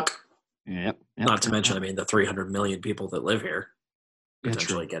good luck. Yep. Not to mention, I mean, the 300 million people that live here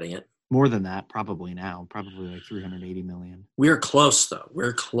potentially getting it. More than that, probably now. Probably 380 million. We're close, though.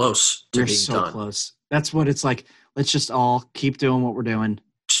 We're close to being done. We're so close. That's what it's like. Let's just all keep doing what we're doing.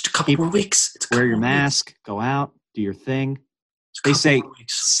 Just a couple more weeks. Wear your mask. Go out. Do your thing. They say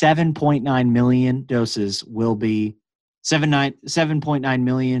 7.9 million doses will be 7.9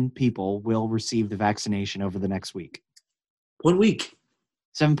 million people will receive the vaccination over the next week. 1 week.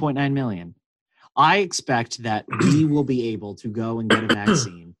 7.9 million. I expect that we will be able to go and get a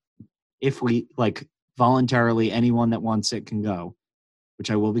vaccine if we voluntarily. Anyone that wants it can go,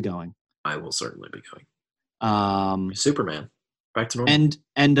 which I will be going. I will certainly be going. Superman. Back to normal.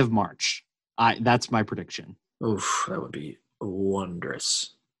 End of March. That's my prediction. Oof, that would be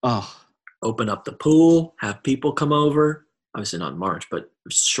wondrous. Oh, open up the pool, have people come over. Obviously not in March, but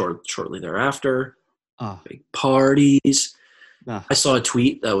shortly thereafter. Oh, Big parties. ugh. I saw a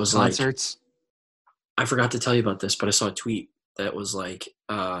tweet that was like, Concerts. I forgot to tell you about this, but I saw a tweet that was like,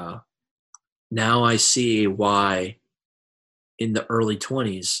 now I see why in the early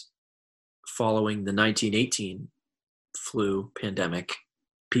 20s, following the 1918 flu pandemic,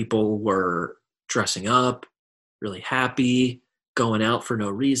 people were dressing up, really happy, going out for no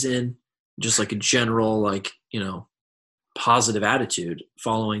reason, just like a general, like, positive attitude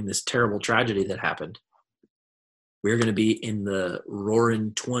following this terrible tragedy that happened. We're going to be in the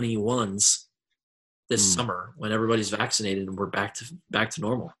roaring 21s this summer when everybody's vaccinated and we're back to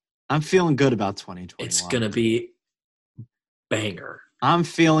normal. I'm feeling good about 2021. It's going to be banger. I'm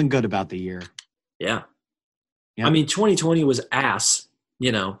feeling good about the year. Yeah. Yep. I mean, 2020 was ass,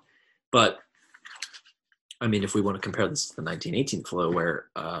 but I mean, if we want to compare this to the 1918 flu where,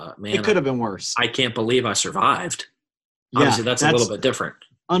 man, it could have been worse. I can't believe I survived. Yeah, Obviously, that's a little bit different.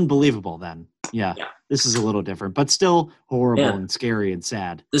 Unbelievable then. Yeah. This is a little different, but still horrible and scary and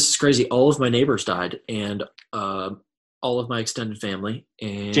sad. This is crazy. All of my neighbors died and all of my extended family.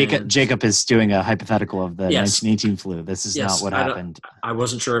 And Jacob is doing a hypothetical of the 1918 flu. This is not what happened. I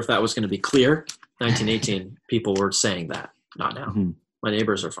wasn't sure if that was going to be clear. 1918, people were saying that. Not now. Mm-hmm. My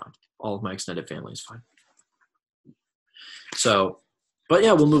neighbors are fine. All of my extended family is fine. So, but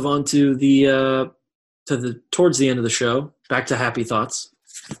yeah, we'll move on to the towards the end of the show. Back to happy thoughts.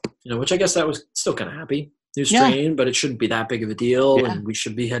 Which I guess that was still kind of happy. New strain, but it shouldn't be that big of a deal, and we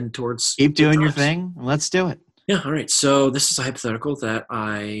should be heading towards. Keep doing your thing. Let's do it. Yeah, all right. So this is a hypothetical that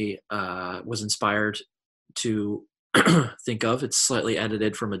I was inspired to think of. It's slightly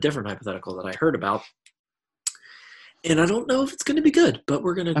edited from a different hypothetical that I heard about, and I don't know if it's going to be good, but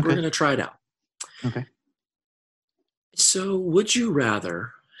we're gonna try it out. Okay. So, would you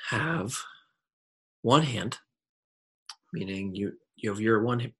rather have one hand, meaning you have your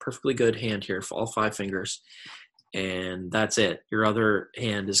one perfectly good hand here for all 5 fingers, and that's it? Your other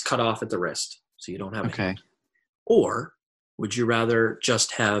hand is cut off at the wrist, so you don't have a hand. Or would you rather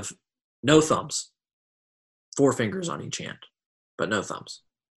just have no thumbs, 4 fingers on each hand, but no thumbs?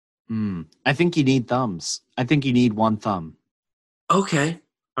 I think you need thumbs. I think you need one thumb. Okay.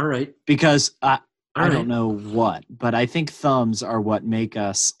 All right. Because I don't know what, but I think thumbs are what make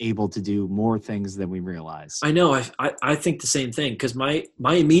us able to do more things than we realize. I know. I think the same thing, because my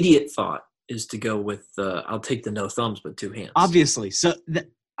immediate thought is to go with I'll take the no thumbs but 2 hands. Obviously. So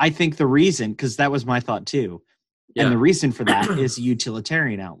I think the reason, because that was my thought too, and the reason for that is a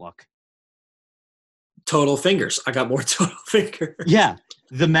utilitarian outlook. Total fingers. I got more total fingers. Yeah.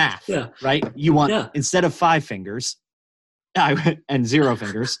 The math. Yeah. Right? You want, instead of 5 fingers and 0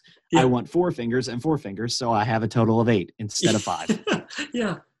 fingers, I want 4 fingers and 4 fingers, so I have a total of 8 instead of 5.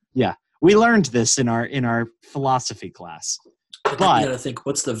 Yeah. Yeah. We learned this in our philosophy class. But you gotta think,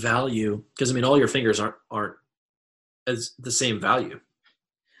 what's the value? Because I mean, all your fingers aren't as the same value.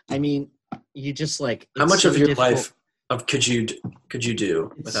 I mean, you just like how much of your life could you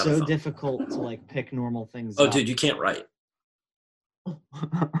do without it's a so thumb? difficult to like pick normal things. Oh, dude, you can't write.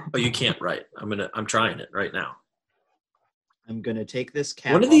 Oh, you can't write. I'm trying it right now. I'm gonna take this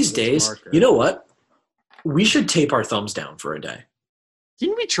cap. One of these days, marker. You know what? We should tape our thumbs down for a day.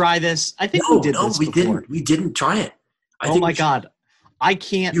 Didn't we try this? I think we did this before. Didn't. We didn't try it. Oh my God. I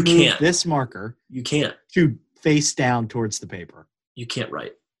can't move this marker. You can't. To face down towards the paper. You can't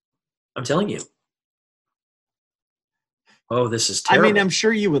write. I'm telling you. Oh, this is terrible. I mean, I'm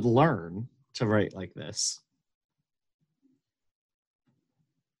sure you would learn to write like this.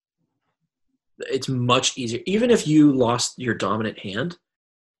 It's much easier. Even if you lost your dominant hand,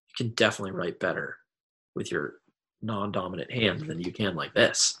 you can definitely write better with your non-dominant hand than you can like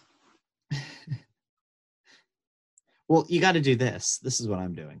this. Well, you got to do this. This is what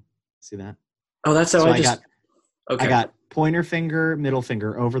I'm doing. See that? Oh, that's how I got pointer finger, middle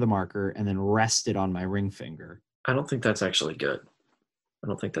finger over the marker, and then rested on my ring finger. I don't think that's actually good. I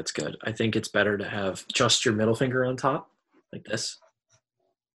don't think that's good. I think it's better to have just your middle finger on top, like this.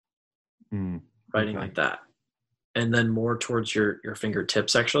 Writing like that. And then more towards your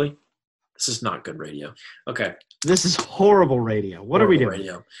fingertips, actually. This is not good radio. Okay. This is horrible radio. What are we doing?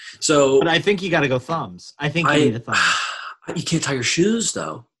 Radio. So, but I think you got to go thumbs. I think you need a thumb. You can't tie your shoes,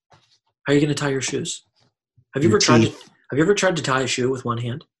 though. How are you going to tie your shoes? Have you ever tried to tie a shoe with one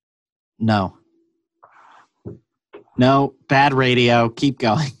hand? No. No, bad radio. Keep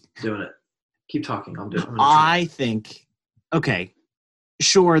going. Doing it. Keep talking. I'll do it. I think, okay,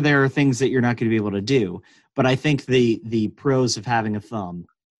 sure, there are things that you're not going to be able to do, but I think the pros of having a thumb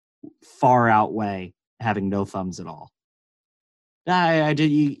far outweigh having no thumbs at all.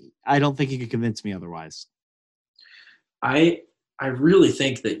 I don't think you could convince me otherwise. I really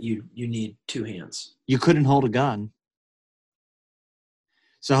think that you need two hands. You couldn't hold a gun.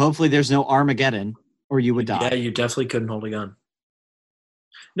 So hopefully there's no Armageddon or you would die. Yeah, you definitely couldn't hold a gun.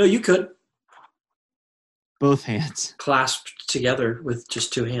 No, you could. Both hands. Clasped together with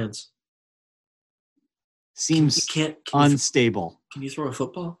just two hands. Seems Can unstable. you throw a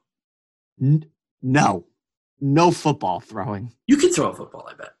football? No. No football throwing. You can throw a football,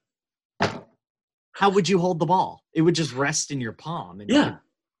 I bet. How would you hold the ball? It would just rest in your palm. And you Yeah. could,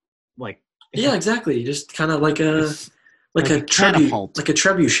 like. Yeah, exactly. Just kind of like a catapult. like a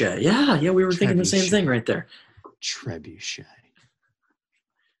trebuchet. Yeah, we were thinking the same Trebuchet. thing right there. Trebuchet.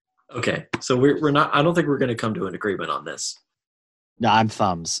 Okay, so we're not. I don't think we're going to come to an agreement on this. No, I'm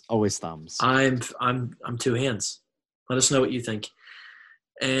thumbs. Always thumbs. I'm two hands. Let us know what you think,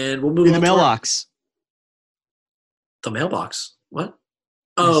 and we'll move In on the to mailbox. the mailbox. What?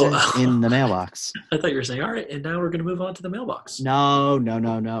 I Oh, said in the mailbox. I thought you were saying all right, and now we're going to move on to the mailbox. No.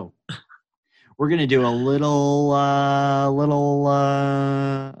 We're gonna do a little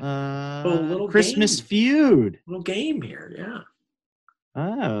Christmas game. feud. Little game here, yeah.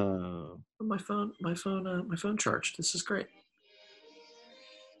 Oh, My phone charged. This is great.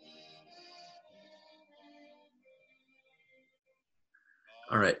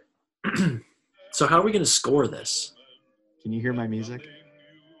 All right. So how are we going to score this? can you hear my music?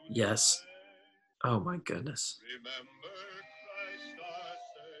 Yes. Oh my goodness.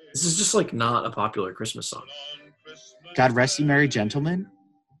 This is just like not a popular Christmas song. God rest you, merry gentlemen.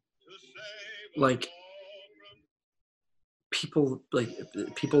 Like people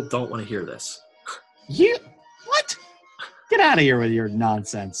don't want to hear this. You what? Get out of here with your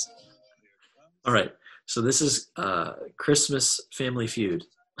nonsense. All right. So this is Christmas Family Feud.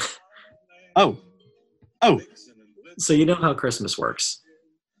 Oh. So you know how Christmas works.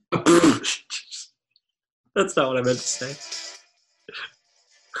 That's not what I meant to say.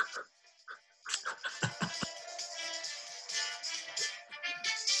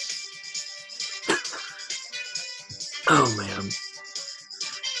 Oh man.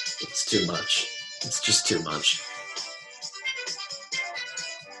 It's too much. It's just too much.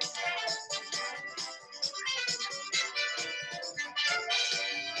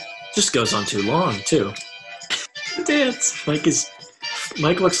 Just goes on too long too. Dance.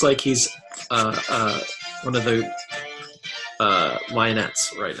 Mike looks like he's one of the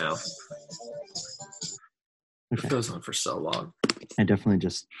lionettes right now. Okay. It goes on for so long.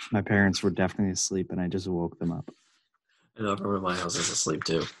 My parents were definitely asleep and I just woke them up. I know everyone in my house is asleep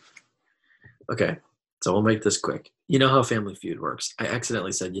too. Okay, so we'll make this quick. You know how Family Feud works. I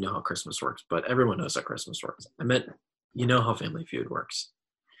accidentally said you know how Christmas works, but everyone knows how Christmas works. I meant you know how Family Feud works.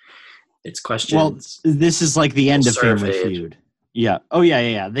 It's questions. Well, this is like the end of Family Surveyed. Feud. Yeah. Oh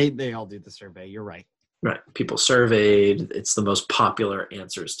yeah. They all do the survey. You're right. Right. People surveyed. It's the most popular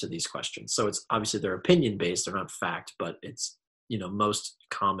answers to these questions. So it's obviously they're opinion based. They're not fact, but it's, most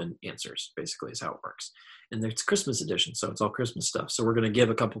common answers basically is how it works. And it's Christmas edition. So it's all Christmas stuff. So we're going to give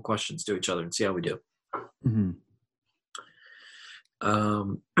a couple questions to each other and see how we do. Mm-hmm.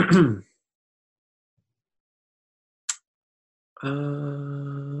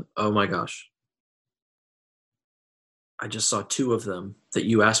 Oh my gosh. I just saw two of them that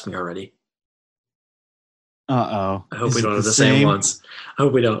you asked me already. Uh-oh. I hope we don't have the same ones. I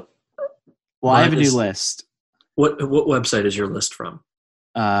hope we don't. Well, I have a Mine new is- list. What website is your list from?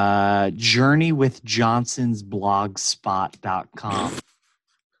 JourneyWithJohnsonsBlogspot.com.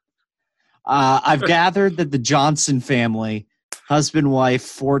 I've gathered that the Johnson family, husband, wife,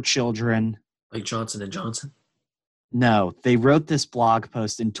 4 children. Like Johnson & Johnson? No, they wrote this blog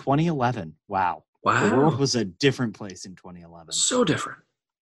post in 2011. Wow. The world Wow. was a different place in 2011. So different.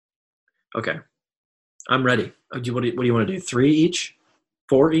 Okay. I'm ready. What do you want to do? 3 each?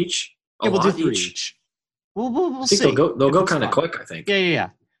 4 each? A Yeah, we'll do lot 3 each. We'll I think see. they'll if go it's kind of fun. quick, I think. Yeah.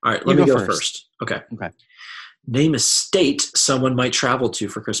 All right, You let me go go first. first. Okay. Okay. Name a state someone might travel to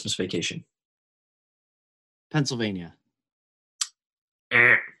for Christmas vacation. Pennsylvania.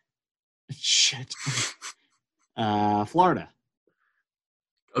 Eh. Shit. Florida.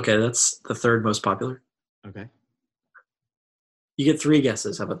 Okay, that's the 3rd most popular. Okay. You get 3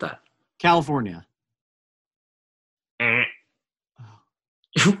 guesses. How about that? California. Eh. Oh.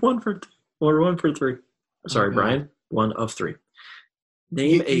 1 for 3. Sorry, Okay. Brian. 1 of 3.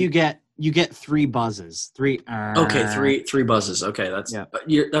 Name You get 3 buzzes. 3. Okay, three buzzes. Okay, that's Yeah.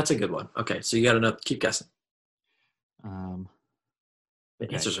 That's a good one. Okay, so you got enough. Keep guessing. The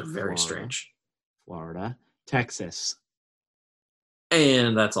Okay, answers are very Florida. strange. Florida. Texas.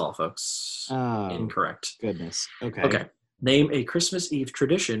 And that's all, folks. Oh, Incorrect. goodness. Okay. Okay. Name a Christmas Eve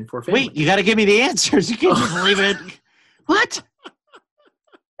tradition for family. Wait, you got to give me the answers. You can't just leave it. What?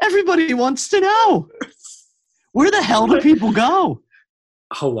 Everybody wants to know. Where the hell do people go?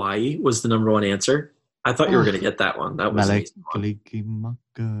 Hawaii was the number one answer. I thought you were going to get that one. That was an easy one.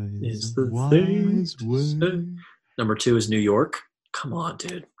 Kalikimaka Is the wise thing way. to say. Number 2 is New York. Come on,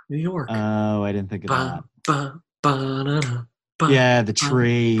 dude. New York. Oh, I didn't think of that. Ba, ba, na, na, ba, Yeah, the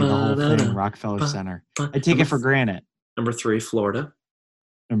tree, the whole thing, ba-da-da, Rockefeller ba- Center. ba. I take it for granted. Number 3, Florida.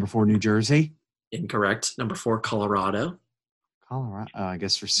 Number 4, New Jersey. Incorrect. Number 4, Colorado. Colorado. Oh, I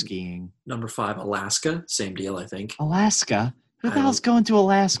guess for skiing. Number 5, Alaska. Same deal, I think. Alaska. Who the I hell's going to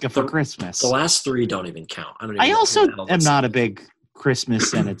Alaska for The- Christmas? The last 3 don't even count. I don't even I know also who the hell am this not a is. big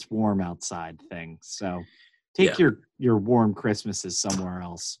Christmas and it's warm outside thing. So take Yeah. your warm Christmases somewhere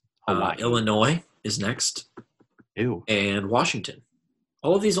else. Hawaii. Illinois is next, Ew. and Washington.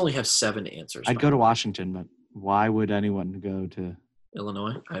 All of these only have 7 answers. I'd by go the to way. Washington, but why would anyone go to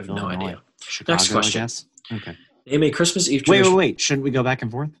Illinois. I have no Illinois? idea. Chicago, question. I guess? Okay. Name a Christmas Eve Wait, tradition. wait. Shouldn't we go back and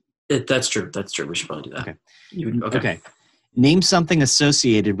forth? That's true. That's true. We should probably do that. Okay. Okay. Name something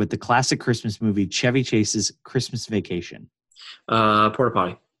associated with the classic Christmas movie Chevy Chase's Christmas Vacation. Porta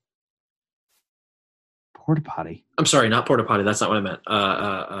potty. Porta potty. I'm sorry, not porta potty. That's not what I meant.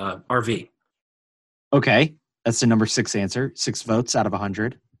 RV. Okay. That's the number 6 answer. 6 votes out of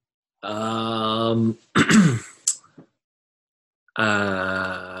 100.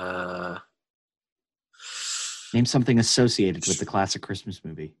 Name something associated with the classic Christmas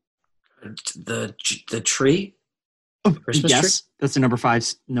movie. The tree. Christmas yes, that's the number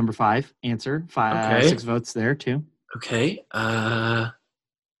 5 answer. Okay. 6 votes there too. Okay.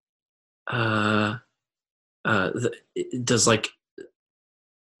 Does like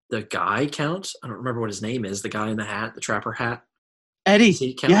the guy count? I don't remember what his name is. The guy in the hat, the trapper hat. Eddie. Does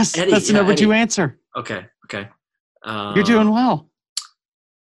he count? Yes, Eddie, that's the yeah, number 2 Eddie. answer. Okay. You're doing well.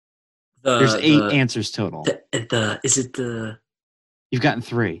 There's 8 the, answers total. Is it the You've gotten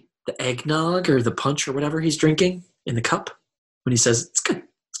 3. eggnog or the punch or whatever he's drinking in the cup when he says it's good?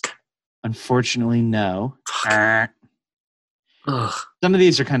 Unfortunately, no. Fuck. Ugh. Some of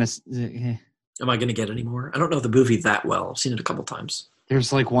these are kind of. Am I going to get any more? I don't know the movie that well. I've seen it a couple times.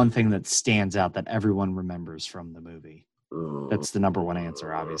 There's like one thing that stands out that everyone remembers from the movie. That's the number 1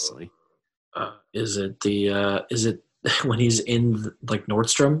 answer, obviously. Is it the? Is it when he's in like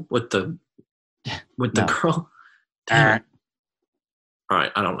Nordstrom with the No. girl? Damn it. All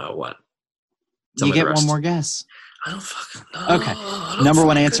right, I don't know what. Tell You me the get one rest. more guess. I don't fucking know. Okay. I don't Number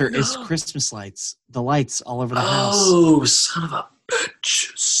 1 fucking answer is know. Christmas lights. The lights all over the house. Oh, son of a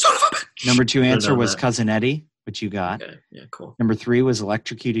bitch! Son of a bitch! Number 2 answer known was that. Cousin Eddie, which you got. Okay, yeah, cool. Number 3 was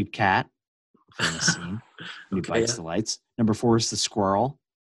electrocuted cat. Famous scene. When he Okay, bites yeah. the lights. Number 4 is the squirrel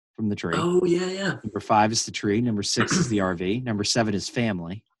from the tree. Oh yeah. Number 5 is the tree. Number 6 is the RV. Number 7 is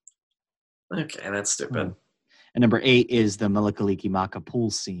family. Okay, that's stupid. And number 8 is the Melikaliki Maka pool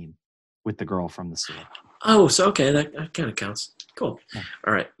scene with the girl from the store. Oh, so okay, that kind of counts. Cool. Yeah.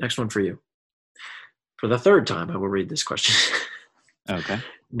 All right, next one for you. For the 3rd time, I will read this question. Okay.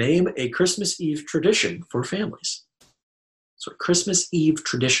 Name a Christmas Eve tradition for families. So, Christmas Eve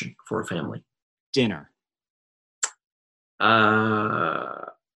tradition for a family. Dinner.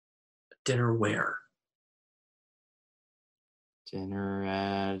 Dinner where? Dinner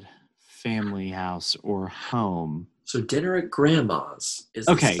at family house or home. So, dinner at grandma's is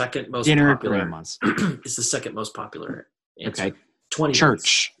Okay, the second most Dinner popular. at grandma's. Is the second most popular answer. Okay. 20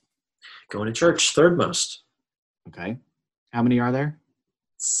 Church. Going to church, 3rd most. Okay. How many are there?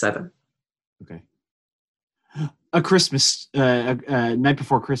 7. Okay. A Christmas, night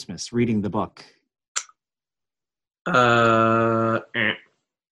before Christmas, reading the book. Eh.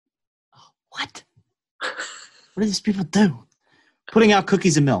 What? What do these people do? Putting out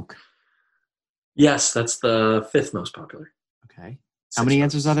cookies and milk. Yes, that's the 5th most popular. Okay. How many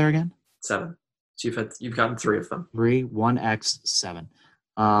answers are there again? 7. So you've gotten 3 of them. 3, 1x, 7.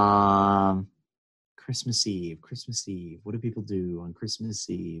 Christmas Eve. Christmas Eve. What do people do on Christmas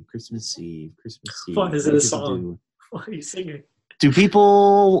Eve? Christmas Eve. Christmas Eve. Why is What it do a people song? do? Why are you singing? Do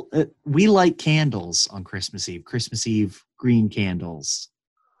people? We light candles on Christmas Eve. Christmas Eve green candles.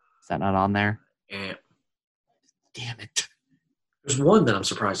 Is that not on there? Eh. Damn it! There's one that I'm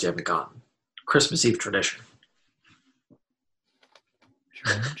surprised you haven't gotten. Christmas Eve tradition.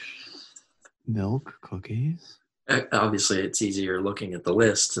 Church. Milk, cookies. Obviously, it's easier looking at the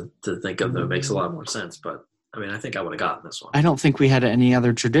list to think of them. It makes a lot more sense. But, I mean, I think I would have gotten this one. I don't think we had any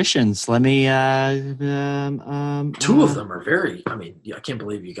other traditions. Let me. 2 of them are very, I mean, I can't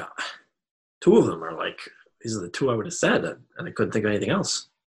believe you got 2 of them are like, these are the 2 I would have said, and I couldn't think of anything else.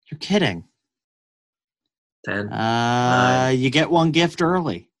 You're kidding. 10. You get one gift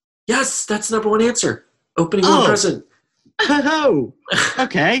early. Yes, that's the number one answer. Opening one Oh. present. Oh,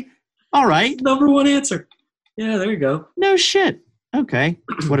 okay. All right. Number one answer. Yeah, there you go. No shit. Okay.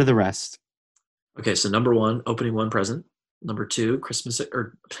 What are the rest? Okay, so number one, opening one present. Number two, Christmas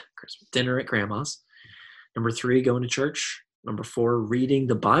dinner at grandma's. Number three, going to church. Number four, reading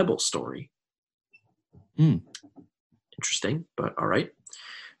the Bible story. Interesting, but all right.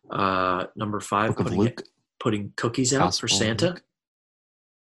 Number five, Book of Luke. putting cookies out Gospel for of Santa. Luke.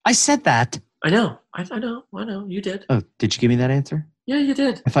 I said that. I know. I know. You did. Oh, did you give me that answer? Yeah, you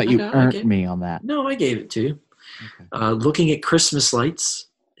did. I thought you I earned gave- me on that. No, I gave it to you. Okay. Looking at Christmas lights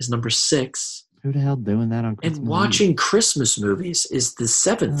is number 6. Who the hell doing that on Christmas And Eve? watching Christmas movies is the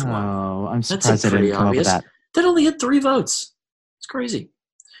 7th one. Oh, I'm That's surprised I pretty didn't come obvious. up with that. That only had 3 votes. It's crazy.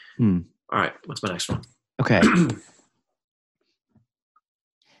 Hmm. All right, what's my next one? Okay.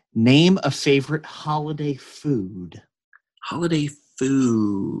 Name a favorite holiday food. Holiday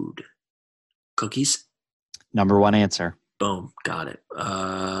food. Cookies. Number one answer. Boom. Got it.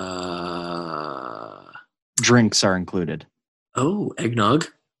 Drinks are included. Eggnog.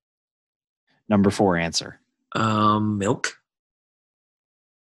 Number 4 answer. Milk.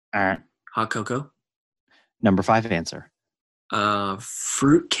 Uh, Hot cocoa. Number 5 answer.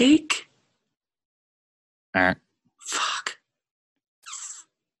 Fruit cake. Uh, Fuck.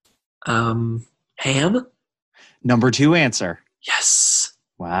 Ham. Number 2 answer. Yes.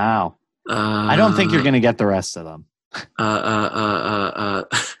 Wow. I don't think you're going to get the rest of them.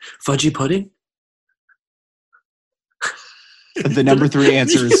 Fudgy pudding. The number 3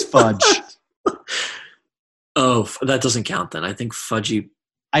 answer is fudge. Oh, that doesn't count then. I think fudgy.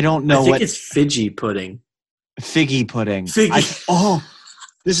 I don't I know think what it's fidgy pudding. figgy pudding. Figgy.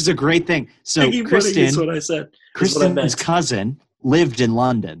 This is a great thing. So Figgy pudding is Kristen, what I said. Is what I Kristen's meant. cousin lived in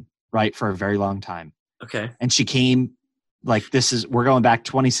London, right, for a very long time. Okay. And she came we're going back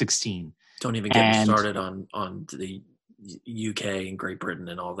 2016. Don't even get me And- started on the UK and Great Britain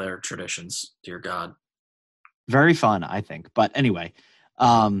and all their traditions. Dear God. Very fun, I think. But anyway,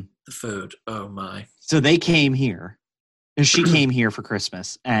 The food. Oh my. so they came here. And she came here for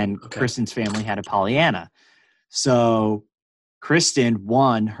Christmas, and Okay. Kristen's family had a Pollyanna. So Kristen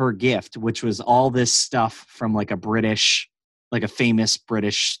won her gift, which was all this stuff from like a famous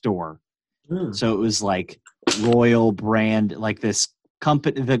British store. So it was like Royal brand, like this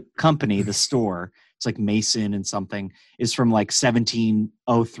company, the store, it's like Mason and something, is from like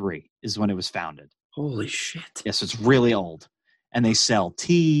 1703 is when it was founded. Holy shit. Yes, it's really old. And they sell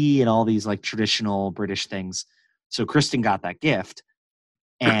tea and all these like traditional British things. So Kristen got that gift,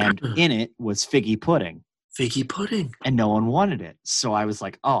 and in it was figgy pudding, Figgy pudding. and no one wanted it. So I was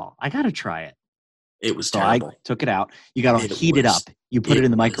like, oh, I got to try it. It was So terrible. I took it out. You got to It heat it was- up. You put it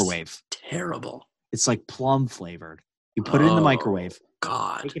in the was microwave. Terrible. It's like plum flavored. You put it in the Oh, microwave,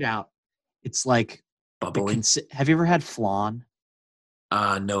 God. take it out. It's like, Bubbling. have you ever had flan?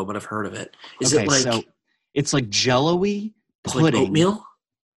 No, but I've heard of it. Is Okay, it like so it's like jello-y it's like pudding. oatmeal?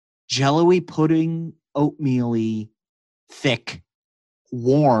 Jello-y pudding, oatmeal-y, thick,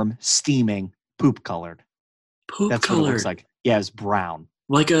 warm, steaming, poop colored. Poop That's colored. what it looks like. Yeah, it's brown,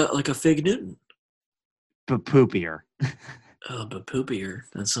 Like a Fig Newton. but poopier. Oh, but poopier.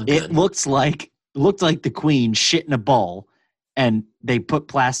 That's not It good. looked like the queen shit in a bowl, and they put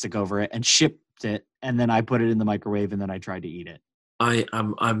plastic over it and shipped it, and then I put it in the microwave, and then I tried to eat it.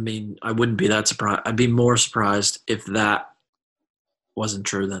 I mean, I wouldn't be that surprised. I'd be more surprised if that wasn't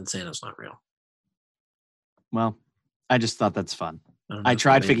true than Santa's not real. Well, I just thought that's fun. don't know I if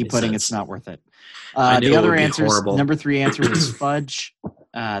tried that made figgy any pudding. sense. It's not worth it. I knew The it other would be answers, horrible. number 3 answer was fudge.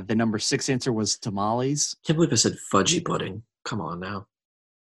 The number 6 answer was tamales. Can't believe I said fudgy pudding. Come on now.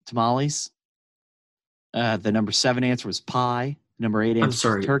 Tamales. The number 7 answer was pie. Number 8 answer I'm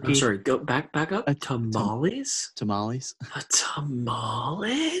sorry. was turkey. I'm sorry. Go back up. A Tamales? Tamales.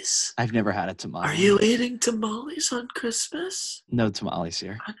 Tamales? I've never had a tamale. Are you eating tamales on Christmas? No tamales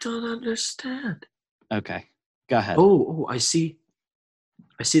here. I don't understand. Okay. Go ahead. Oh, I see.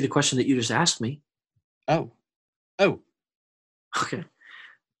 I see the question that you just asked me. Oh. Okay.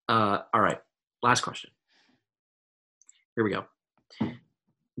 All right. Last question. Here we go.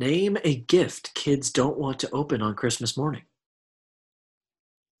 Name a gift kids don't want to open on Christmas morning.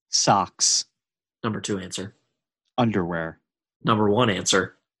 Socks. Number 2 answer. Underwear. Number 1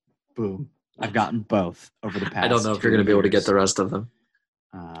 answer. Boom. I've gotten both over the past I don't know if you're going to be able to get years. the rest of them.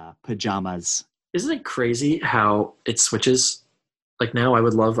 Pajamas. Isn't it crazy how it switches? Like now I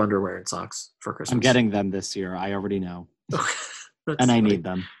would love underwear and socks for Christmas. I'm getting them this year. I already know. That's And I funny. need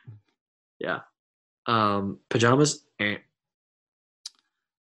them. Yeah. Pajamas.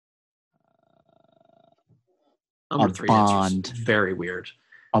 Number A 3 bond. answer is very weird.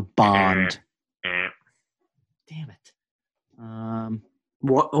 A bond. Eh. Damn it.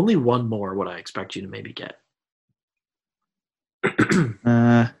 Only one more would I expect you to maybe get.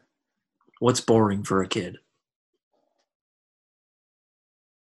 What's boring for a kid?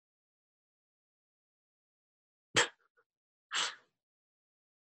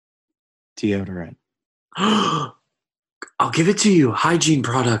 Deodorant. I'll give it to you. Hygiene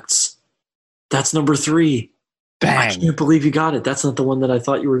products. That's number 3. I Bang. can't believe you got it. That's not the one that I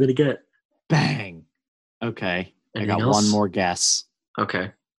thought you were going to get. Bang. Okay. Anything I got else? one more guess.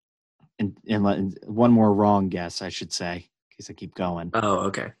 Okay. And one more wrong guess, I should say, in case I keep going. Oh,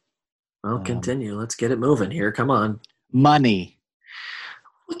 okay. Well, continue. Let's get it moving here. Come on. Money.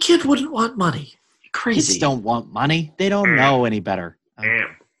 What kid wouldn't want money? You're crazy. Kids don't want money. They don't know any better.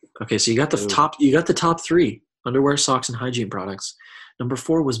 Okay, so you got the top. You got the top 3: underwear, socks, and hygiene products. Number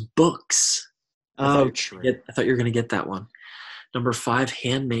 4 was books. Oh, true. I thought you were going to get that one. Number 5,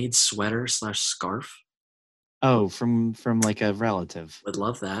 handmade sweater / scarf. Oh, from like a relative. Would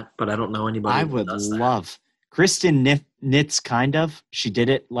love that, but I don't know anybody. I who would does that. love. Kristen knits kind of. She did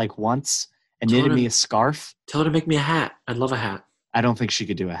it like once and Tell knitted her- me a scarf. Tell her to make me a hat. I'd love a hat. I don't think she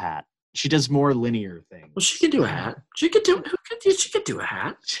could do a hat. She does more linear things. Well, she could do a hat. She could do. She could do a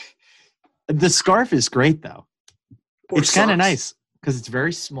hat. The scarf is great though. Or It's kind of socks. nice because it's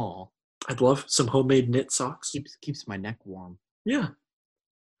very small. I'd love some homemade knit socks. Keeps my neck warm. Yeah.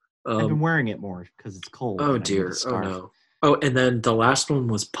 I've been wearing it more because it's cold. Oh and I need dear. a Oh scarf. no. Oh, and then the last one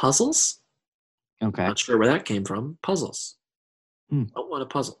was puzzles. Okay. Not sure where that came from. Puzzles. Hmm. I want a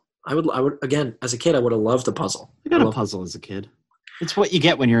puzzle. I would again as a kid. I would have loved a puzzle. I got I a love puzzle as a kid. It's what you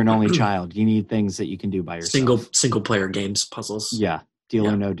get when you're an only child. You need things that you can do by yourself. single player games puzzles. Yeah. Deal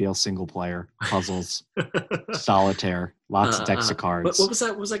Yeah. or no deal, single player, puzzles, solitaire, lots of decks of cards. What was that?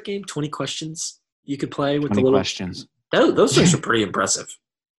 What was that game? 20 questions you could play with 20 the little questions. Those things are pretty impressive.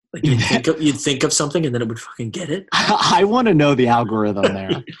 Like you'd think of something and then it would fucking get it. I want to know the algorithm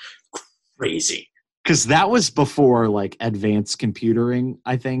there Crazy. because that was before like advanced computering,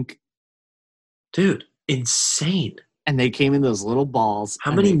 I think. Dude, insane. And they came in those little balls.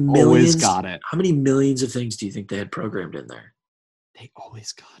 How and many they millions? Always got it. How many millions of things do you think they had programmed in there? They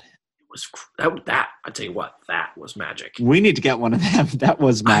always got it. It was that. I tell you what, that was magic. We need to get one of them. That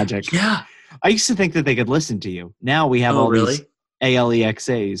was magic. Yeah. I used to think that they could listen to you. Now we have all these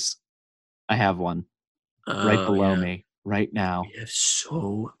ALEXAs. I have one right Oh, below yeah. me right now. We have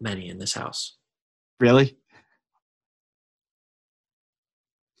so many in this house. Really?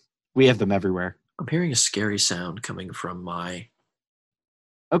 We have them everywhere. I'm hearing a scary sound coming from my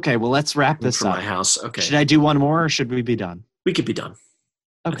Okay, well, let's wrap this up. my house. Okay, Should I do one more or should we be done? we could be done.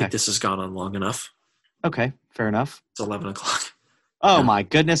 I Okay. think this has gone on long enough. Okay, fair enough. It's 11 o'clock. Oh Yeah. my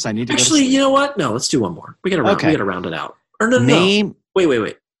goodness, I need to Actually, go to you know what? No, let's do one more. We gotta round. Okay. We gotta round it out. Or no, sleep. no. Name. Wait. We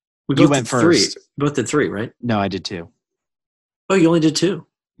You both went did 3. first. We both did 3, right? No, I did 2. Oh, you only did 2.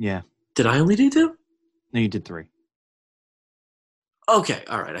 Yeah. Did I only do 2? No, you did 3. Okay.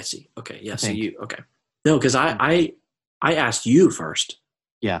 All right. I see. Okay. Yeah. So think. you. Okay. No, because I asked you first.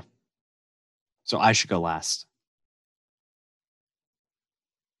 Yeah. So I should go last.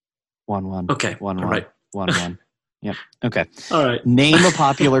 1-1. Okay. 1-1. All right. 1-1. Yep. Okay. All right. Name a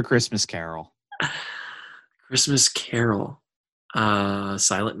popular Christmas carol. Christmas Carol.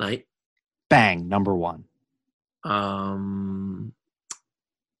 Silent Night. Bang. Number 1.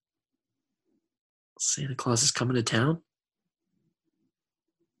 Santa Claus is coming to town.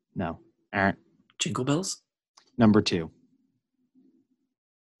 No. All right. Jingle Bells. Number 2.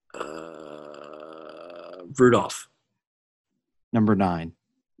 Rudolph. Number 9.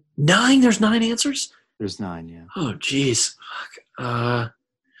 9. There's 9 answers. There's 9. Yeah. Oh, jeez. Fuck.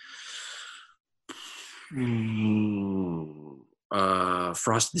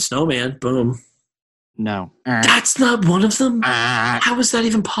 Frosty the Snowman. Boom. No. That's not one of them. How is that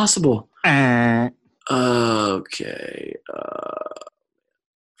even possible? Okay.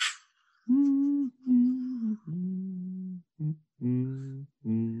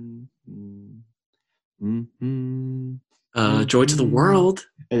 Joy to the World.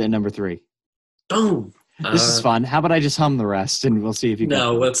 And then number 3. Boom. This is fun. How about I just hum the rest and we'll see if you can.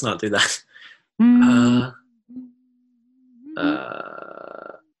 No, let's not do that. I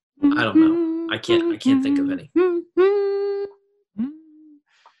don't know. I can't think of any.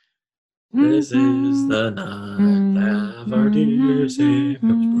 This is the night that our dear Savior's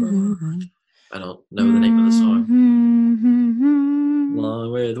birth. I don't know the name of the song.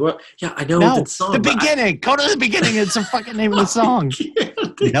 Long way to the world. Yeah, I know No, the song. the but beginning. Go to the beginning. It's the fucking name of the song.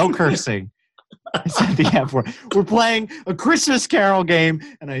 No cursing. I said the F word. We're playing a Christmas Carol game,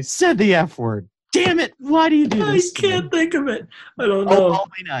 and I said the F word. Damn it! Why do you do I this? to me? can't think of it. I don't Oh, know.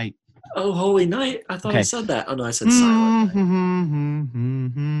 Holy Night. Oh, Holy Night. I thought I Okay. said that. Oh, no, I said Silent Night.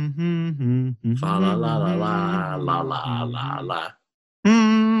 Fa la la la la la la la la.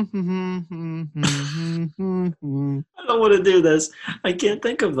 I don't want to do this. I can't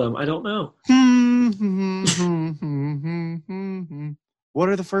think of them. I don't know. What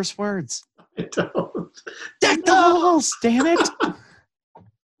are the first words? I don't. Deck the halls, damn it!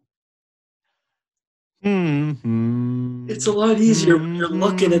 It's a lot easier when you're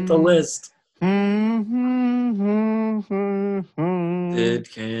looking at the list.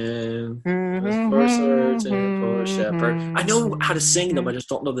 Did Ken for certain for shepherd? I know how to sing them. I just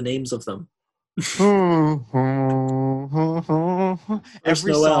don't know the names of them.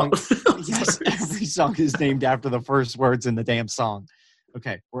 Every Noel. song, yes, every song is named after the first words in the damn song.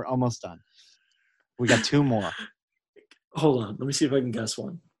 Okay, we're almost done. We got 2 more. Hold on. Let me see if I can guess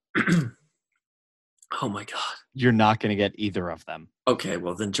one. Oh my God. You're not going to get either of them. Okay,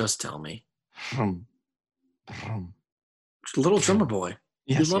 well then just tell me. Little Drummer Boy.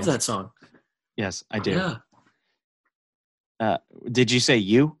 Yes, You love yes. that song. Yes, I do. Yeah. Did you say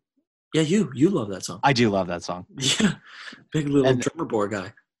you? Yeah, you love that song. I do love that song. Yeah. Big little And- drummer boy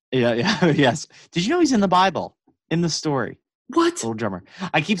guy. Yeah, yes. Did you know he's in the Bible, in the story? What? Little drummer.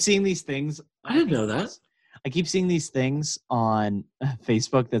 I keep seeing these things. I didn't know that. I keep seeing these things on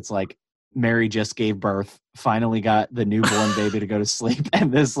Facebook that's like, Mary just gave birth, finally got the newborn baby to go to sleep,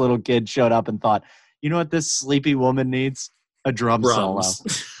 and this little kid showed up and thought, you know what this sleepy woman needs? A drum solo.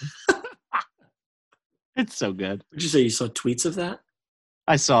 Drums. It's so good. Would you say you saw tweets of that?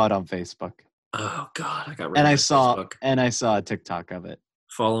 I saw it on Facebook. Oh God, I got rid And of I my saw Facebook. and I saw a TikTok of it.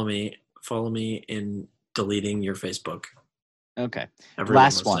 Follow me in deleting your Facebook. Okay. Everyone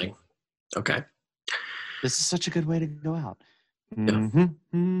Last one. listening. Okay. This is such a good way to go out. Yeah.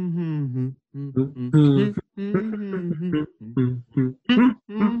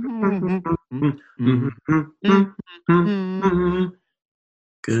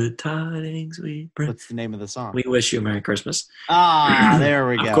 Good tidings we bring. What's the name of the song? We wish you a Merry Christmas. Ah, there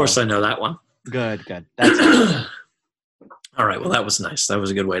we go. Of course I know that one. Good. That's it. All right, well that was nice. That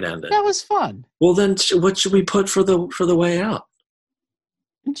was a good way to end it. That was fun. Well then what should we put for the way out?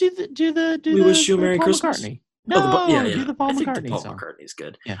 Do the We wish you a Merry Paul Christmas. McCartney. Oh, No, yeah. do the Paul I think McCartney the Paul song. McCartney's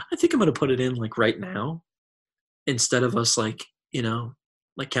good. Yeah. I think I'm going to put it in like right now instead of us like,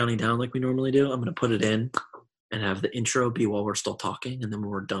 like counting down like we normally do. I'm going to put it in and have the intro be while we're still talking, and then when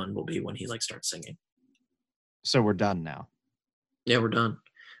we're done will be when he like starts singing. So we're done now. Yeah, we're done.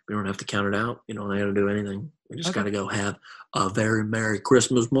 We don't have to count it out. You don't have to do anything. We just Okay. got to go have a very Merry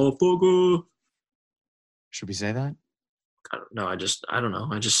Christmas, motherfucker. Should we say that? I don't know. I don't know.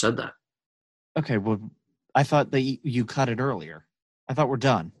 I just said that. Okay, well, I thought that you cut it earlier. I thought we're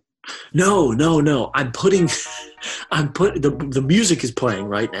done. No. I'm putting the music is playing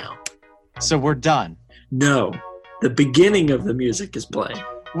right now. So we're done. No, the beginning of the music is playing.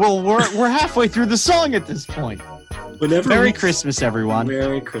 Well, we're halfway through the song at this point. Whenever Merry we- Christmas, everyone.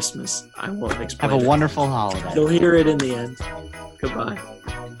 Merry Christmas. I won't explain. Have a it. wonderful holiday. You'll hear it in the end. Goodbye.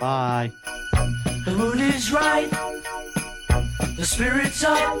 Bye. The mood is right. The spirit's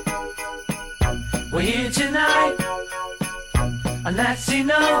up. We're here tonight. And that's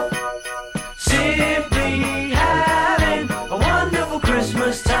enough. Simply having a wonderful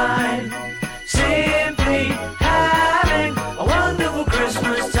Christmas time. Simply having a wonderful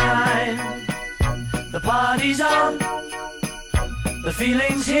Christmas time. The party's on. The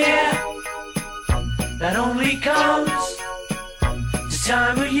feeling's here. That only comes this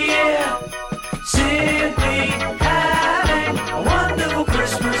time of year. Simply having a wonderful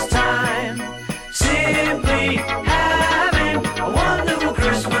Christmas time. Simply having a wonderful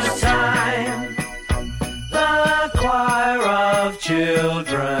Christmas time. The choir of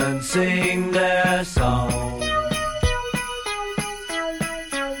children sing their song.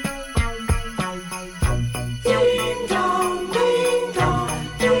 Ding dong, ding dong,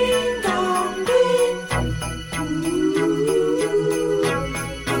 ding dong, ding.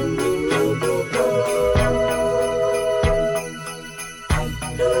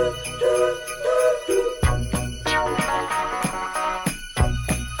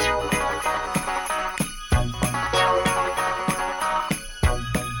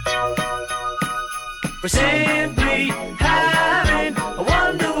 We're simply having a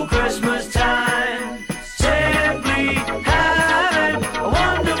wonderful Christmas time. Simply having a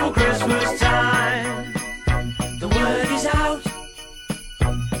wonderful Christmas time. The word is out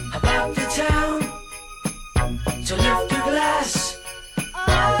about the town. So lift a glass.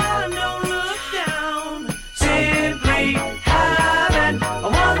 Oh, don't look down. Simply having a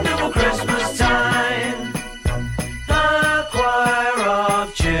wonderful Christmas time.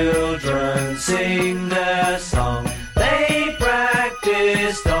 children sing their song. They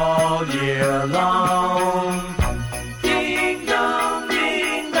practiced all year long. Ding dong,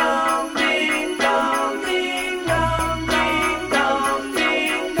 ding dong, ding dong, ding dong, ding dong,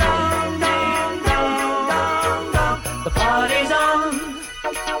 ding dong, ding dong, dong, dong. The party's on,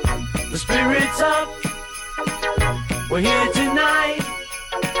 the spirit's up. We're here tonight,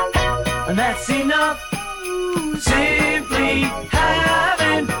 and that's enough. Simply have